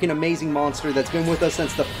he's a freaking amazing monster that's been with us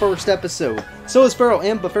since the first episode. So is Pharaoh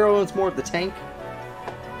Imp, but Pharaoh Imp's more of the tank.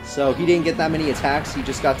 So he didn't get that many attacks, he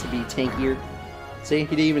just got to be tankier. See, he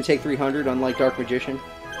didn't even take 300, unlike Dark Magician.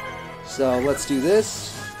 So let's do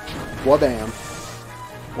this. Wabam.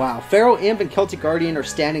 Wow, Pharaoh Imp and Celtic Guardian are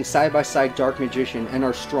standing side by side Dark Magician and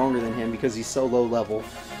are stronger than him because he's so low level.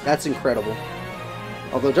 That's incredible.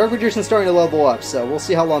 Although Dark Magician's starting to level up, so we'll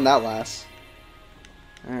see how long that lasts.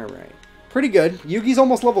 Alright. Pretty good. Yugi's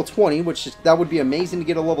almost level 20, which that would be amazing to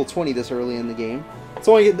get a level 20 this early in the game.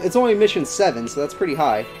 It's only mission 7, so that's pretty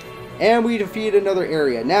high. And we defeated another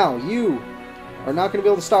area. Now, you are not going to be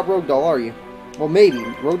able to stop Rogue Doll, are you? Well, maybe.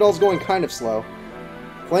 Rogue Doll's going kind of slow.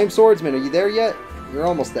 Flame Swordsman, are you there yet? You're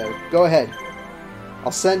almost there. Go ahead.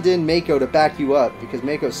 I'll send in Mako to back you up, because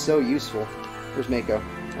Mako's so useful. Where's Mako?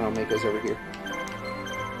 Oh, Mako's over here.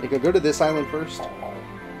 Mako, go to this island first.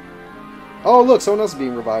 Oh, look, someone else is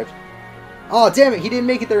being revived. Oh, damn it, he didn't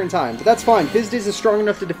make it there in time. But that's fine. Fizz isn't strong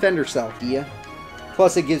enough to defend herself, Dia.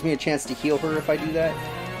 Plus, it gives me a chance to heal her if I do that.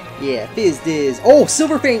 Yeah, Fizz. Oh,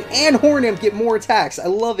 Silverfang and Horn Imp get more attacks. I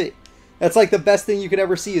love it. That's like the best thing you could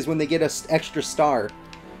ever see is when they get an extra star.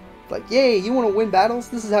 Like, yay, you want to win battles?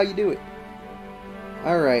 This is how you do it.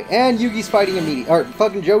 Alright, and Yugi's fighting immediately. Or,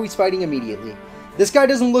 fucking Joey's fighting immediately. This guy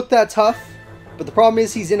doesn't look that tough. But the problem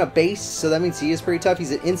is he's in a base, so that means he is pretty tough.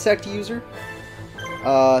 He's an insect user.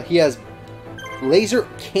 He has laser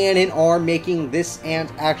cannon arm, making this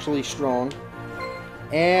ant actually strong.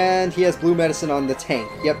 And he has blue medicine on the tank.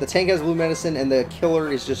 Yep, the tank has blue medicine, and the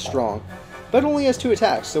killer is just strong. But it only has 2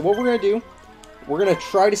 attacks. So what we're going to do, we're going to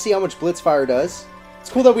try to see how much Blitzfire does. It's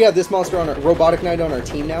cool that we have this monster on our Robotic Knight on our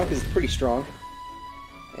team now, because it's pretty strong.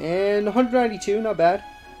 And 192, not bad.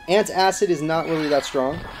 Ant Acid is not really that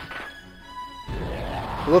strong.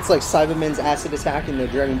 It looks like Cyberman's acid attack in the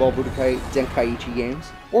Dragon Ball Budokai Tenkaichi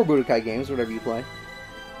games. Or Budokai games, whatever you play.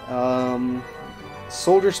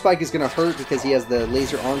 Soldier Spike is going to hurt because he has the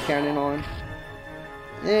laser arm cannon on.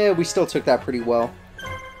 We still took that pretty well.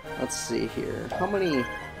 Let's see here. How many?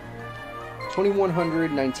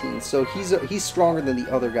 2119. So he's stronger than the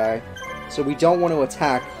other guy. So we don't want to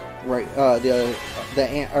attack the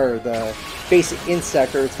ant or the basic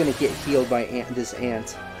insect, or it's going to get healed by this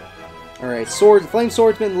ant. Alright, Flame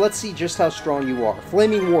Swordsman, let's see just how strong you are.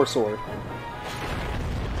 Flaming War Sword.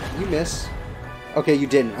 You miss. Okay, you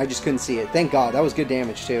didn't. I just couldn't see it. Thank God. That was good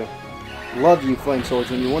damage, too. Love you, Flame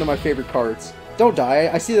Swordsman. You're one of my favorite cards. Don't die.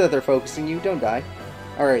 I see that they're focusing you. Don't die.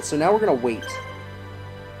 Alright, so now we're going to wait.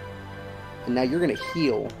 And now you're going to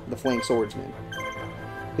heal the Flame Swordsman.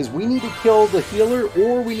 Because we need to kill the healer,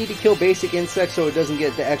 or we need to kill basic insects so it doesn't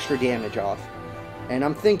get the extra damage off. And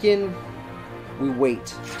I'm thinking we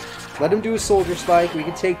wait. Let him do a Soldier Spike. We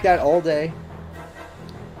can take that all day.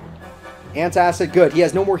 Antacid, good. He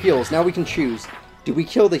has no more heals. Now we can choose. Do we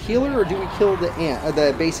kill the healer, or do we kill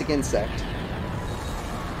the basic insect?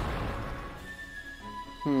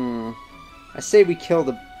 I say we kill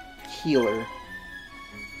the healer.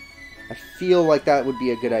 I feel like that would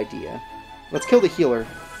be a good idea. Let's kill the healer.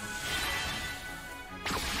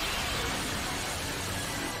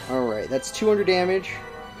 Alright, that's 200 damage.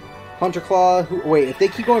 Hunter Claw. Wait, if they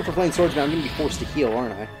keep going for Flame Swordsman, I'm going to be forced to heal,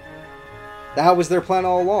 aren't I? That was their plan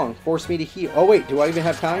all along. Force me to heal. Oh wait, do I even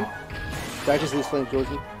have time? Did I just lose Flame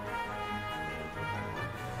Swordsman?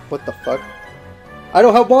 What the fuck? I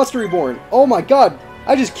don't have Monster Reborn. Oh my god!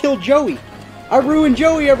 I just killed Joey! I ruined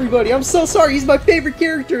Joey, everybody! I'm so sorry! He's my favorite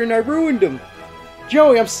character and I ruined him!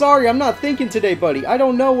 Joey, I'm sorry! I'm not thinking today, buddy! I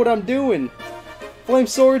don't know what I'm doing! Flame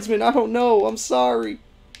Swordsman, I don't know! I'm sorry!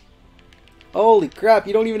 Holy crap,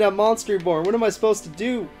 you don't even have Monster Reborn! What am I supposed to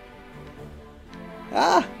do?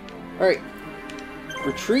 Ah! Alright.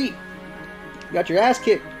 Retreat! You got your ass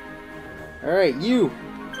kicked! Alright, you!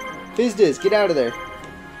 Fizdiz, get out of there!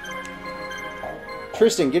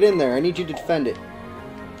 Tristan, get in there. I need you to defend it.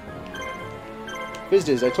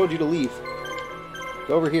 Fizdiz, I told you to leave.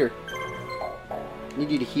 Go over here. I need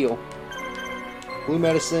you to heal. Blue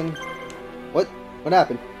medicine. What? What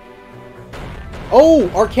happened? Oh!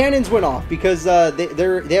 Our cannons went off because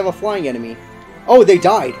they have a flying enemy. Oh, they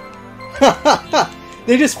died!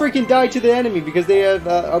 They just freaking died to the enemy because they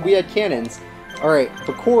have we had cannons. Alright,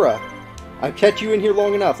 Bakura. I've kept you in here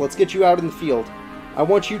long enough. Let's get you out in the field. I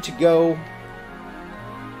want you to go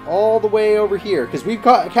all the way over here, because we've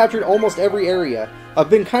captured almost every area. I've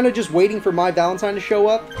been kind of just waiting for my Valentine to show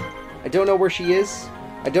up. I don't know where she is.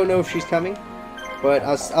 I don't know if she's coming, but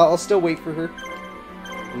I'll still wait for her.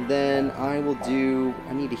 And then I will do...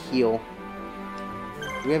 I need to heal.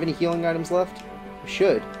 Do we have any healing items left? We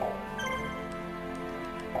should.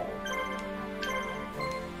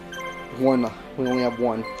 One. We only have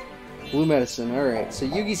one. Blue medicine. Alright, so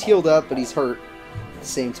Yugi's healed up, but he's hurt at the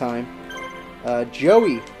same time.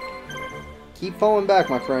 Joey. Keep falling back,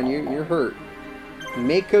 my friend. You're hurt.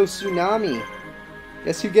 Mako Tsunami.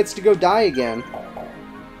 Guess who gets to go die again?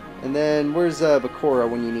 And then, where's Bakura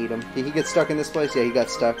when you need him? Did he get stuck in this place? Yeah, he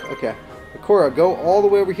got stuck. Okay. Bakura, go all the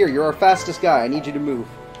way over here. You're our fastest guy. I need you to move.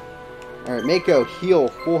 Alright, Mako, heal.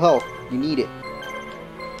 Full health. You need it.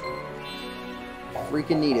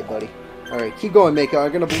 Freaking need it, buddy. Alright, keep going, Mako.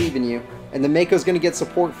 I'm gonna believe in you. And then Mako's gonna get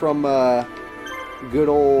support from, good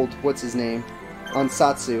old, what's his name?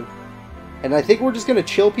 Ansatsu. And I think we're just gonna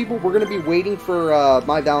chill, people. We're gonna be waiting for,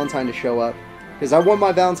 my Valentine to show up. Because I want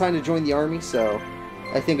my Valentine to join the army, so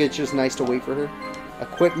I think it's just nice to wait for her.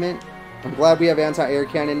 Equipment. I'm glad we have anti-air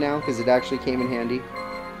cannon now, because it actually came in handy.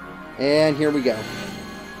 And here we go.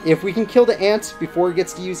 If we can kill the ant before it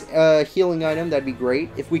gets to use a healing item, that'd be great.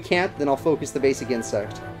 If we can't, then I'll focus the basic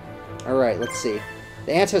insect. Alright, let's see.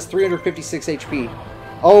 The ant has 356 HP.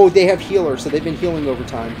 Oh, they have healer, so they've been healing over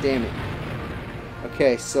time. Damn it.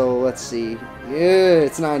 Okay, so let's see. Yeah,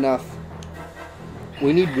 it's not enough.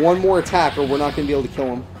 We need one more attack or we're not going to be able to kill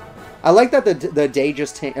him. I like that the day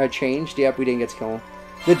just changed. Yep, we didn't get to kill him.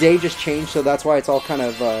 The day just changed, so that's why it's all kind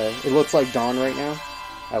of, it looks like dawn right now.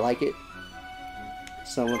 I like it.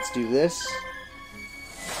 So let's do this.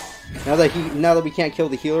 Now that we can't kill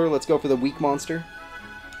the healer, let's go for the weak monster.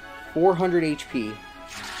 400 HP.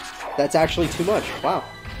 That's actually too much. Wow.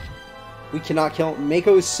 We cannot kill him.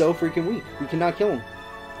 Mako is so freaking weak. We cannot kill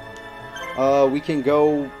him. We can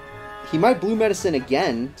go... He might blue medicine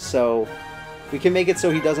again, so... We can make it so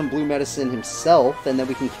he doesn't blue medicine himself, and then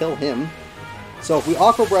we can kill him. So if we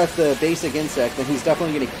Aqua Breath the basic insect, then he's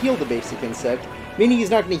definitely going to heal the basic insect. Meaning he's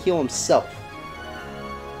not going to heal himself.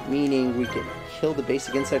 Meaning we could kill the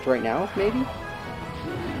basic insect right now, maybe?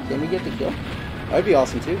 Can we get the kill? That'd be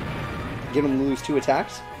awesome, too. Get him to lose 2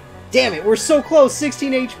 attacks. Damn it, we're so close!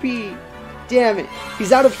 16 HP! Damn it.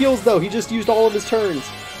 He's out of heals, though. He just used all of his turns.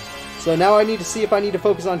 So now I need to see if I need to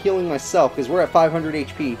focus on healing myself, because we're at 500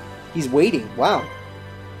 HP. He's waiting. Wow.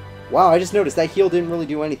 Wow, I just noticed that heal didn't really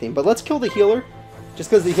do anything. But let's kill the healer, just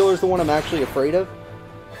because the healer's the one I'm actually afraid of.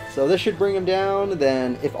 So this should bring him down.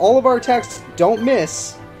 Then, if all of our attacks don't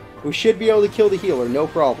miss, we should be able to kill the healer, no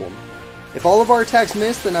problem. If all of our attacks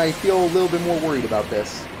miss, then I feel a little bit more worried about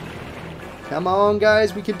this. Come on,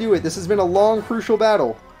 guys. We can do it. This has been a long, crucial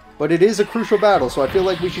battle. But it is a crucial battle, so I feel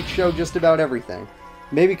like we should show just about everything.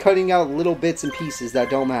 Maybe cutting out little bits and pieces that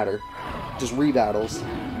don't matter. Just rebattles.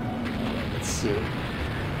 Let's see.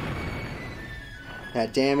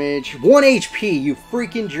 That damage. 1 HP, you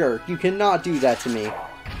freaking jerk. You cannot do that to me.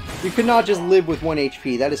 You cannot just live with 1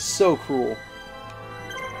 HP. That is so cruel.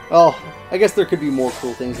 Oh, I guess there could be more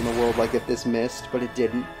cruel things in the world, like if this missed, but it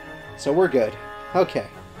didn't. So we're good. Okay.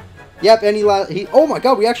 Yep, and oh my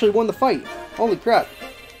god, we actually won the fight. Holy crap.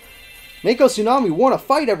 Mako Tsunami won a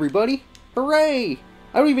fight, everybody. Hooray!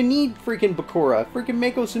 I don't even need freaking Bakura. Freaking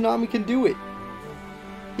Mako Tsunami can do it.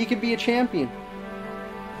 He could be a champion.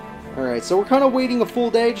 Alright, so we're kind of waiting a full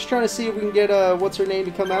day, just trying to see if we can get, what's her name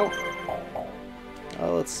to come out.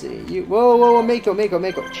 Let's see. Whoa,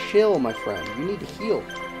 Mako. Chill, my friend. You need to heal.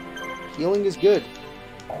 Healing is good.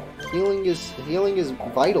 Healing is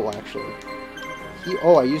vital, actually.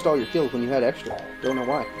 Oh, I used all your heals when you had extra. Don't know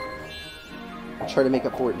why. I'll try to make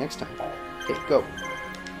up for it next time. Okay, go.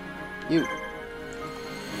 You.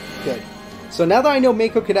 Good. So now that I know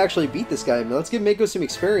Mako could actually beat this guy, let's give Mako some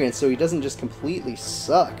experience so he doesn't just completely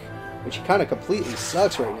suck. Which he kind of completely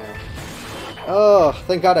sucks right now. Oh,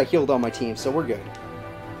 thank God I healed on my team, so we're good.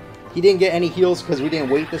 He didn't get any heals because we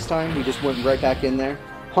didn't wait this time. We just went right back in there.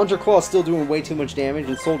 Hunter Claw is still doing way too much damage,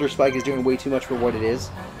 and Soldier Spike is doing way too much for what it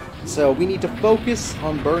is. So we need to focus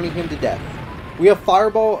on burning him to death. We have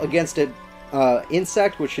Fireball against an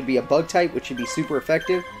insect, which should be a bug type, which should be super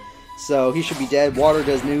effective. So he should be dead. Water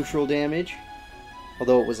does neutral damage,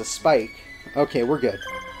 although it was a spike. Okay, we're good.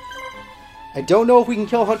 I don't know if we can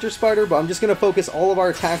kill Hunter Spider, but I'm just going to focus all of our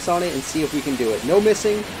attacks on it and see if we can do it. No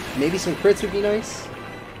missing. Maybe some crits would be nice.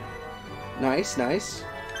 Nice.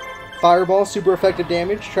 Fireball, super effective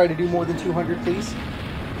damage. Try to do more than 200, please.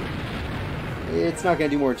 It's not going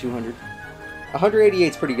to do more than 200. 188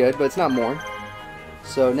 is pretty good, but it's not more.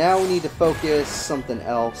 So now we need to focus something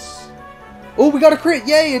else. Oh, we got a crit!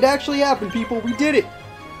 Yay, it actually happened, people. We did it!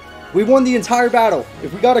 We won the entire battle.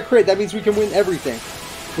 If we got a crit, that means we can win everything.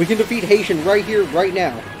 We can defeat Heisheen right here, right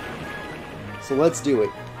now. So let's do it.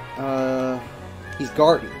 He's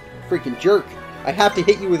guarding. Freaking jerk. I have to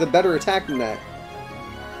hit you with a better attack than that.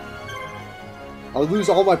 I'll lose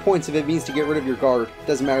all my points if it means to get rid of your guard.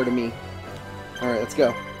 Doesn't matter to me. Alright, let's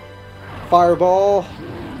go. Fireball.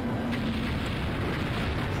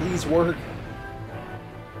 Please work.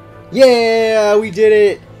 Yeah, we did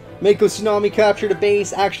it! Mako Tsunami captured a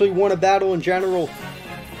base, actually won a battle in general.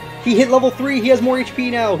 He hit level 3, he has more HP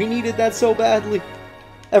now. He needed that so badly.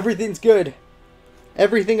 Everything's good.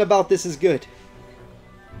 Everything about this is good.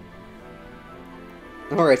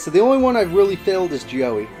 Alright, so the only one I've really failed is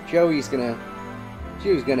Joey. Joey's gonna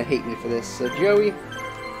hate me for this. So Joey,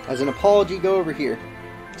 as an apology, go over here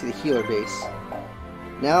to the healer base.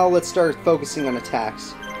 Now let's start focusing on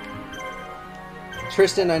attacks.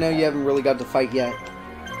 Tristan, I know you haven't really got to fight yet.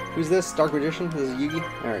 Who's this? Dark Magician? This is Yugi?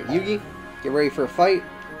 Alright, Yugi, get ready for a fight.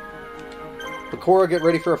 Bakura, get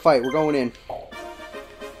ready for a fight. We're going in.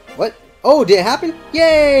 What? Oh, did it happen?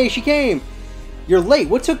 Yay! She came! You're late.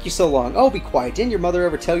 What took you so long? Oh, be quiet. Didn't your mother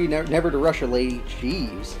ever tell you never to rush a lady?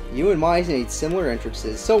 Jeez. You and Mai made similar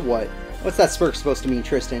entrances. So what? What's that smirk supposed to mean,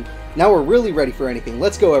 Tristan? Now we're really ready for anything.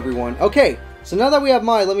 Let's go, everyone. Okay, so now that we have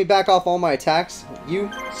Mai, let me back off all my attacks. You,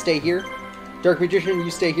 stay here. Dark Magician,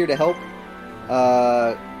 you stay here to help.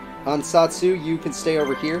 Ansatsu, you can stay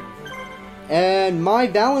over here. And my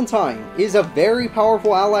Valentine is a very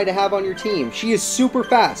powerful ally to have on your team. She is super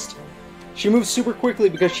fast. She moves super quickly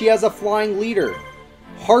because she has a flying leader.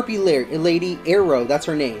 Harpy Lady Arrow, that's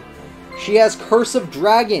her name. She has Curse of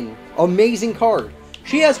Dragon. Amazing card.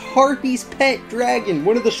 She has Harpy's Pet Dragon,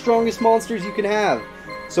 one of the strongest monsters you can have.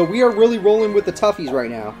 So we are really rolling with the toughies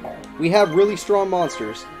right now. We have really strong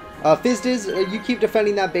monsters. Fizdiz, you keep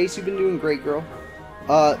defending that base. You've been doing great, girl.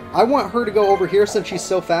 I want her to go over here since she's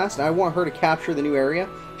so fast, and I want her to capture the new area.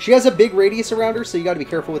 She has a big radius around her, so you gotta be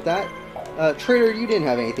careful with that. Trader, you didn't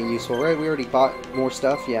have anything useful, right? We already bought more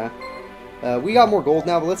stuff, yeah. We got more gold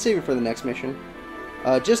now, but let's save it for the next mission.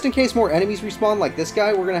 Just in case more enemies respawn, like this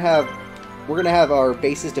guy, we're gonna have our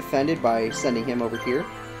bases defended by sending him over here.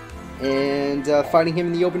 And fighting him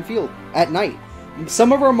in the open field, at night.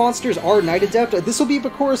 Some of our monsters are Night Adept. This will be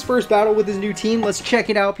Bakura's first battle with his new team. Let's check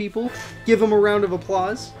it out, people. Give him a round of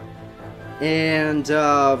applause. And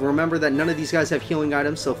remember that none of these guys have healing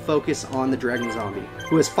items, so focus on the Dragon Zombie,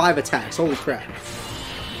 who has 5 attacks. Holy crap.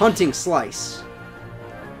 Hunting Slice.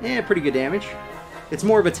 Pretty good damage. It's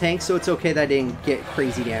more of a tank, so it's okay that didn't get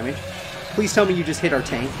crazy damage. Please tell me you just hit our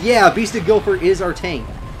tank. Yeah, Beasted Gopher is our tank.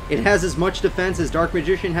 It has as much defense as Dark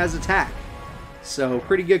Magician has attack. So,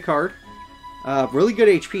 pretty good card. Really good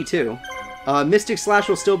HP, too. Mystic Slash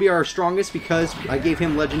will still be our strongest because I gave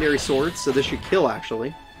him legendary swords, so this should kill,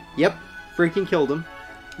 actually. Yep, freaking killed him.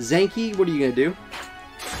 Zanky, what are you going to do?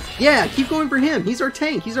 Yeah, keep going for him. He's our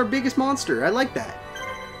tank. He's our biggest monster. I like that.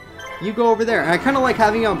 You go over there. And I kind of like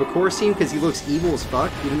having him on Bakura's team because he looks evil as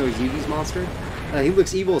fuck, even though he's Yugi's monster. He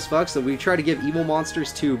looks evil as fuck, so we try to give evil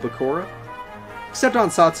monsters to Bakura. Except on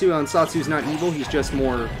Satsu. On Satsu's not evil, he's just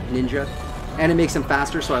more ninja. And it makes him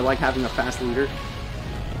faster, so I like having a fast leader.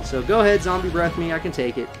 So go ahead, zombie breath me, I can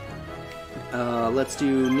take it. Let's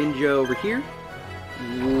do ninja over here.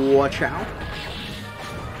 Watch out.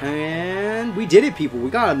 And we did it, people. We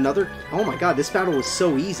got another... Oh my god, this battle was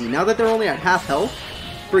so easy. Now that they're only at half health,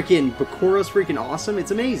 freaking Bakura's freaking awesome. It's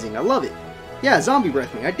amazing. I love it. Yeah, zombie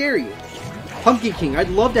breath me. I dare you. Pumpkin King, I'd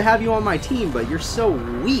love to have you on my team, but you're so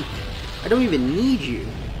weak. I don't even need you.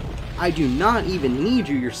 I do not even need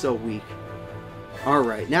you. You're so weak.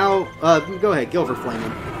 Alright, now, go ahead. Go for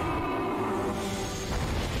Flaming.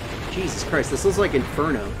 Jesus Christ, this looks like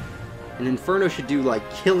Inferno. And Inferno should do, like,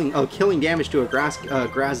 killing damage to a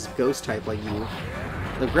grass ghost type like you.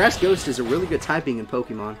 The grass ghost is a really good typing in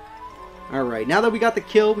Pokemon. Alright, now that we got the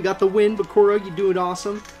kill, we got the win, Bakura, you doing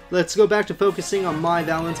awesome. Let's go back to focusing on my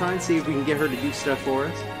Valentine, see if we can get her to do stuff for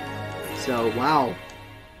us. So, wow.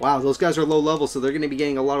 Wow, those guys are low level, so they're going to be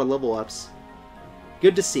getting a lot of level ups.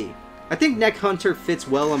 Good to see. I think Neck Hunter fits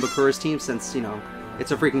well on Bakura's team since, you know,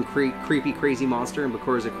 it's a freaking creepy, crazy monster, and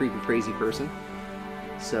Bakura's a creepy, crazy person.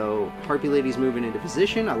 So, Harpy Lady's moving into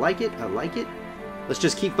position. I like it. I like it. Let's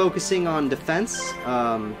just keep focusing on defense.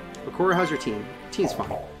 Bakura, how's your team? Team's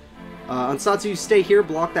fine. Ansatsu, stay here,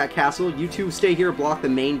 block that castle. You two stay here, block the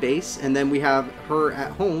main base. And then we have her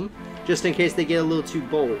at home, just in case they get a little too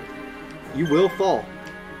bold. You will fall.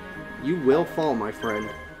 You will fall, my friend.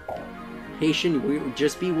 Heisheen,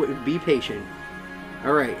 just be patient.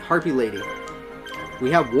 Alright, Harpy Lady.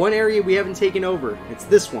 We have one area we haven't taken over. It's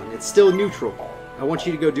this one. It's still neutral. I want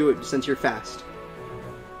you to go do it since you're fast.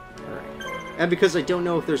 Alright. And because I don't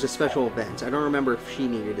know if there's a special event. I don't remember if she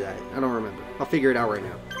needed that. I don't remember. I'll figure it out right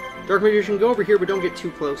now. Dark Magician, go over here, but don't get too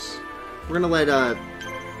close. We're gonna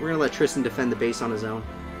let Tristan defend the base on his own.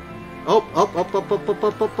 Oh, go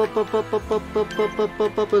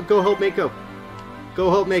help Mako. Go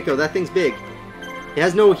help Mako. That thing's big. It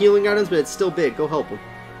has no healing items, but it's still big. Go help him.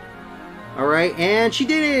 Alright, and she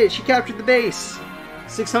did it! She captured the base.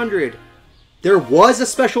 600. There was a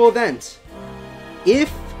special event.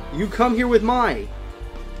 If you come here with Mai,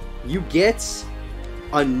 you get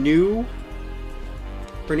a new...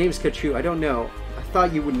 Her name's Kachu. I don't know. I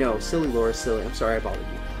thought you would know. Silly Laura, silly. I'm sorry I bothered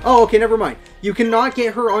you. Oh, okay, never mind. You cannot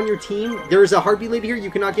get her on your team. There's a Harpy Lady here. You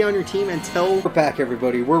cannot get on your team until... We're back,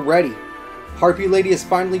 everybody. We're ready. Harpy Lady is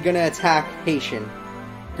finally going to attack Heisheen.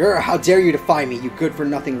 Girl, how dare you defy me, you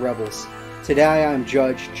good-for-nothing rebels. Today I am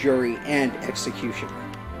judge, jury, and executioner.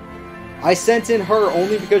 I sent in her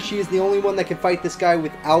only because she is the only one that can fight this guy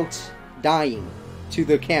without dying to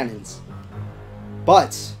the cannons.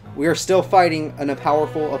 But we are still fighting a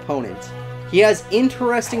powerful opponent. He has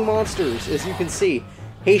interesting monsters, as you can see.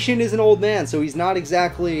 Heisheen is an old man, so he's not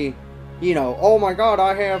exactly, you know, oh my god,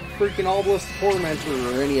 I have freaking Obelisk the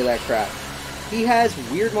Tormentor or any of that crap. He has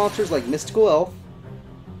weird monsters like Mystical Elf.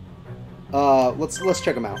 Let's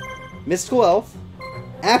check them out. Mystical Elf,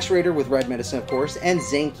 Axe Raider with red medicine, of course, and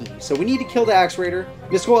Zanky. So we need to kill the Axe Raider.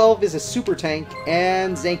 Mystical Elf is a super tank,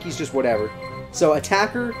 and Zanky's just whatever. So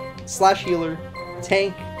attacker, slash healer,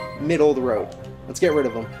 tank, middle of the road. Let's get rid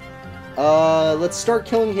of him. Let's start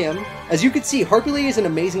killing him. As you can see, Harpy Lady is an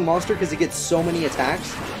amazing monster because it gets so many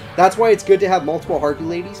attacks. That's why it's good to have multiple Harpy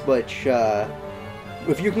Ladies, but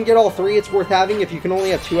if you can get all three, it's worth having. If you can only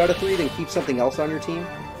have 2 out of 3, then keep something else on your team.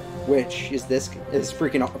 Which is this, is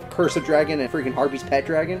freaking Curse of Dragon and freaking Harpy's Pet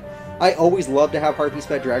Dragon. I always love to have Harpy's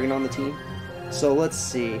Pet Dragon on the team. So let's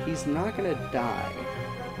see, he's not gonna die.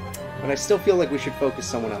 But I still feel like we should focus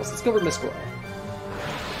someone else. Let's go for Mystical Elf.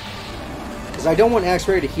 Because I don't want Axe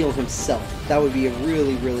Raider to heal himself. That would be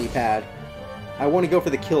really, really bad. I want to go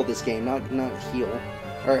for the kill this game, not heal.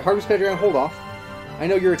 Alright, Harpy's Pet Dragon, hold off. I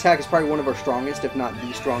know your attack is probably one of our strongest, if not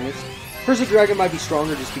the strongest. Curse of Dragon might be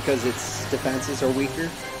stronger just because its defenses are weaker.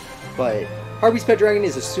 But Harpy's Pet Dragon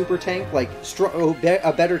is a super tank, like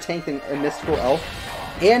a better tank than a Mystical Elf,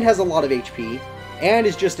 and has a lot of HP, and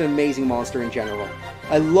is just an amazing monster in general.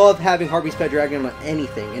 I love having Harpy's Pet Dragon on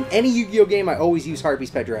anything. In any Yu-Gi-Oh game, I always use Harpy's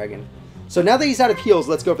Pet Dragon. So now that he's out of heals,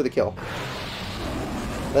 let's go for the kill.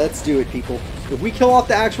 Let's do it, people. If we kill off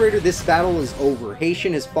the Axe Raider, this battle is over.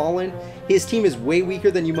 Heisheen has fallen. His team is way weaker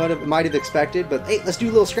than you might have expected, but hey, let's do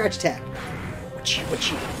a little scratch attack.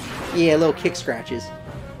 Yeah, little kick scratches.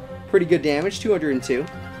 Pretty good damage, 202.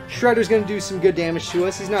 Shredder's going to do some good damage to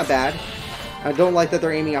us. He's not bad. I don't like that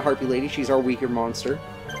they're aiming at Harpy Lady. She's our weaker monster.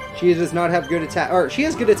 She does not have good attack, or she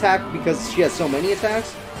has good attack because she has so many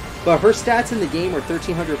attacks, but her stats in the game are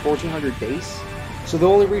 1300, 1400 base. So the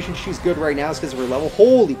only reason she's good right now is because of her level.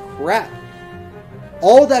 Holy crap!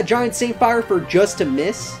 All that giant Saint Fire for just to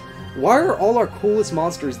miss? Why are all our coolest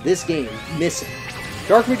monsters this game missing?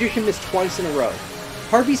 Dark Magician missed twice in a row.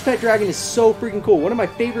 Harpy's Pet Dragon is so freaking cool. One of my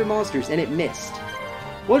favorite monsters, and it missed.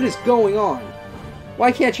 What is going on?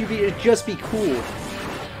 Why can't you just be cool?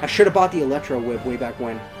 I should have bought the Electro Whip way back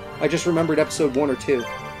when. I just remembered episode 1 or 2.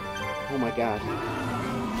 Oh my god.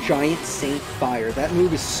 Giant Saint Fire. That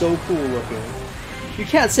move is so cool looking. You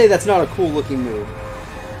can't say that's not a cool looking move.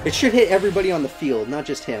 It should hit everybody on the field, not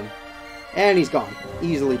just him. And he's gone.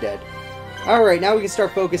 Easily dead. Alright, now we can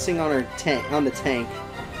start focusing on our on the tank.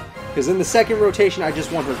 Because in the second rotation, I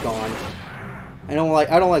just want her gone. I don't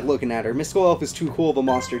like looking at her. Mystical Elf is too cool of a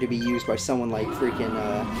monster to be used by someone like freaking,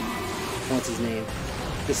 what's his name?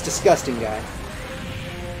 This disgusting guy.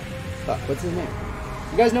 Fuck, what's his name?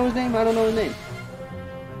 You guys know his name? I don't know his name.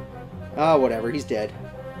 Oh, whatever. He's dead.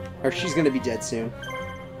 Or she's gonna be dead soon.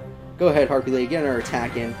 Go ahead, Harpy Lady. Get her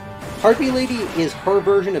attack in. Harpy Lady is her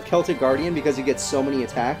version of Celtic Guardian because it gets so many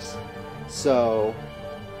attacks. So...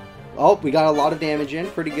 oh, we got a lot of damage in.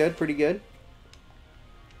 Pretty good, pretty good.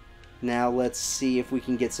 Now let's see if we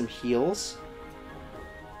can get some heals.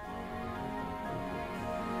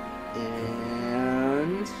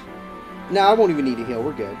 And... no, I won't even need a heal.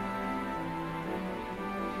 We're good.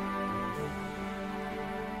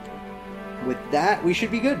 With that, we should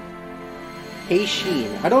be good.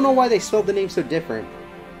 Heisheen. I don't know why they spelled the name so different.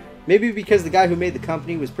 Maybe because the guy who made the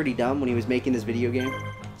company was pretty dumb when he was making this video game.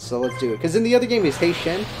 So let's do it. Because in the other game is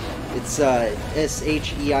Heisheen. It's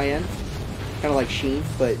S-H-E-I-N. Kind of like Sheen,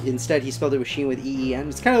 but instead he spelled it with Sheen with E-E-N.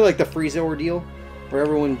 It's kind of like the Frieza ordeal, where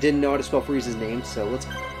everyone didn't know how to spell Frieza's name. So let's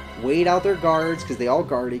wait out their guards, because they all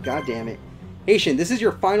guarded. God damn it. Heisheen, this is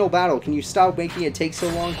your final battle. Can you stop making it take so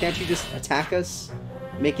long? Can't you just attack us?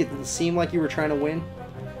 Make it seem like you were trying to win?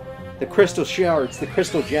 The crystal shards, the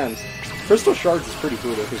crystal gems. Crystal shards is pretty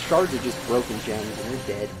cool though, because shards are just broken gems and they're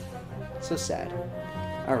dead. So sad.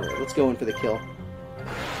 Alright, let's go in for the kill.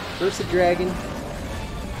 First the dragon.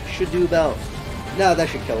 Should do about... no, that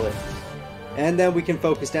should kill it. And then we can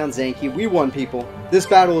focus down Zanki. We won, people. This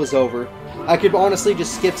battle is over. I could honestly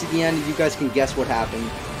just skip to the end and you guys can guess what happened.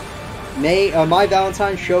 My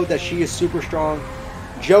Valentine showed that she is super strong.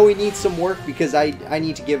 Joey needs some work because I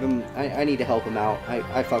need to give him... I need to help him out.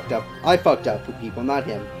 I fucked up. I fucked up with people, not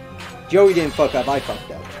him. Joey didn't fuck up, I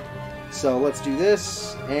fucked up. So let's do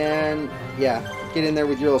this, and yeah, get in there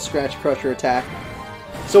with your little Scratch Crusher attack.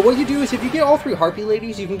 So what you do is if you get all 3 Harpy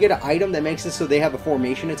Ladies, you can get an item that makes it so they have a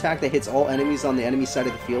formation attack that hits all enemies on the enemy side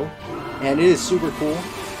of the field. And it is super cool.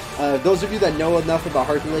 Those of you that know enough about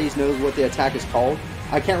Harpy Ladies knows what the attack is called.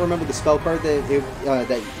 I can't remember the spell card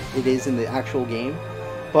that it is in the actual game.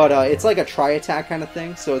 But it's like a tri-attack kind of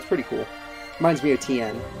thing, so it's pretty cool. Reminds me of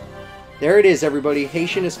TN. There it is, everybody.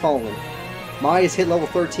 Heisheen is fallen. Mai has hit level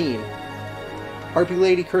 13. Harpy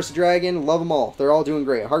Lady, Cursed Dragon, love them all. They're all doing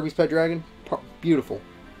great. Harpy's Pet Dragon, beautiful.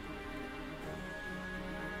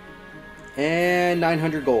 And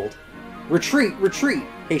 900 gold. Retreat! Retreat!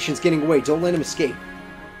 Heisheen's getting away. Don't let him escape.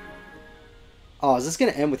 Oh, is this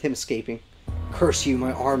going to end with him escaping? Curse you,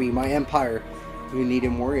 my army, my empire. You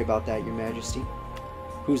needn't worry about that, your majesty.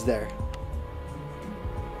 Who's there?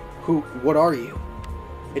 What are you?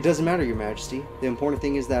 It doesn't matter, your majesty. The important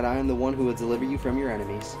thing is that I am the one who will deliver you from your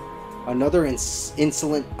enemies. Another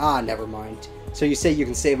insolent... ah, never mind. So you say you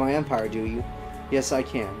can save my empire, do you? Yes, I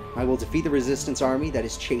can. I will defeat the resistance army that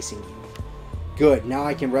is chasing you. Good, now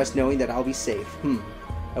I can rest knowing that I'll be safe.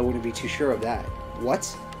 I wouldn't be too sure of that.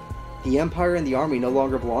 What? The empire and the army no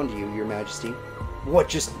longer belong to you, your majesty. What,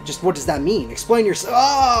 just what does that mean? Explain yourself.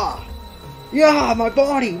 Ah! Yeah, my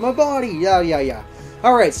body! Yeah.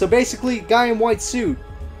 Alright, so basically, guy in white suit.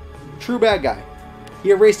 True bad guy. He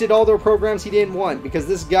erased all their programs he didn't want because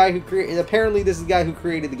this guy who apparently this is the guy who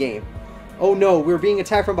created the game. Oh no, we're being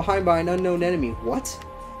attacked from behind by an unknown enemy. What?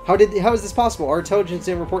 How is this possible? Our intelligence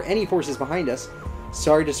didn't report any forces behind us.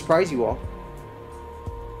 Sorry to surprise you all.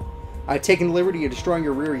 I've taken the liberty of destroying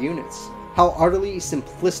your rear units. How utterly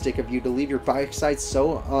simplistic of you to leave your bike sites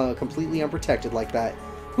so completely unprotected like that.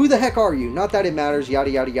 Who the heck are you? Not that it matters, yada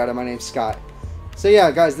yada yada, my name's Scott. So yeah,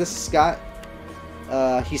 guys, this is Scott.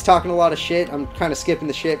 He's talking a lot of shit. I'm kind of skipping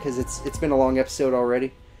the shit because it's been a long episode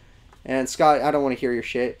already. And Scott, I don't want to hear your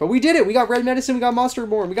shit. But we did it! We got red medicine, we got monster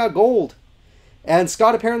reborn, we got gold. And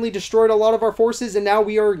Scott apparently destroyed a lot of our forces, and now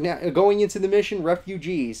we are going into the mission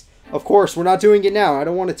Refugees. Of course, we're not doing it now. I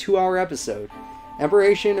don't want a 2-hour episode. Emperor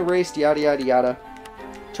Heisheen erased, yada yada yada.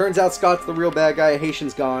 Turns out Scott's the real bad guy.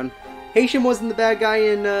 Heisheen's gone. Heisheen wasn't the bad guy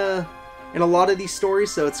in a lot of these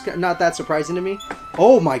stories, so it's not that surprising to me.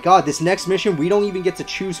 Oh my god, this next mission, we don't even get to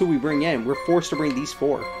choose who we bring in. We're forced to bring these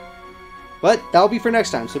 4. But that'll be for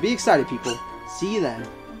next time, so be excited, people. See you then.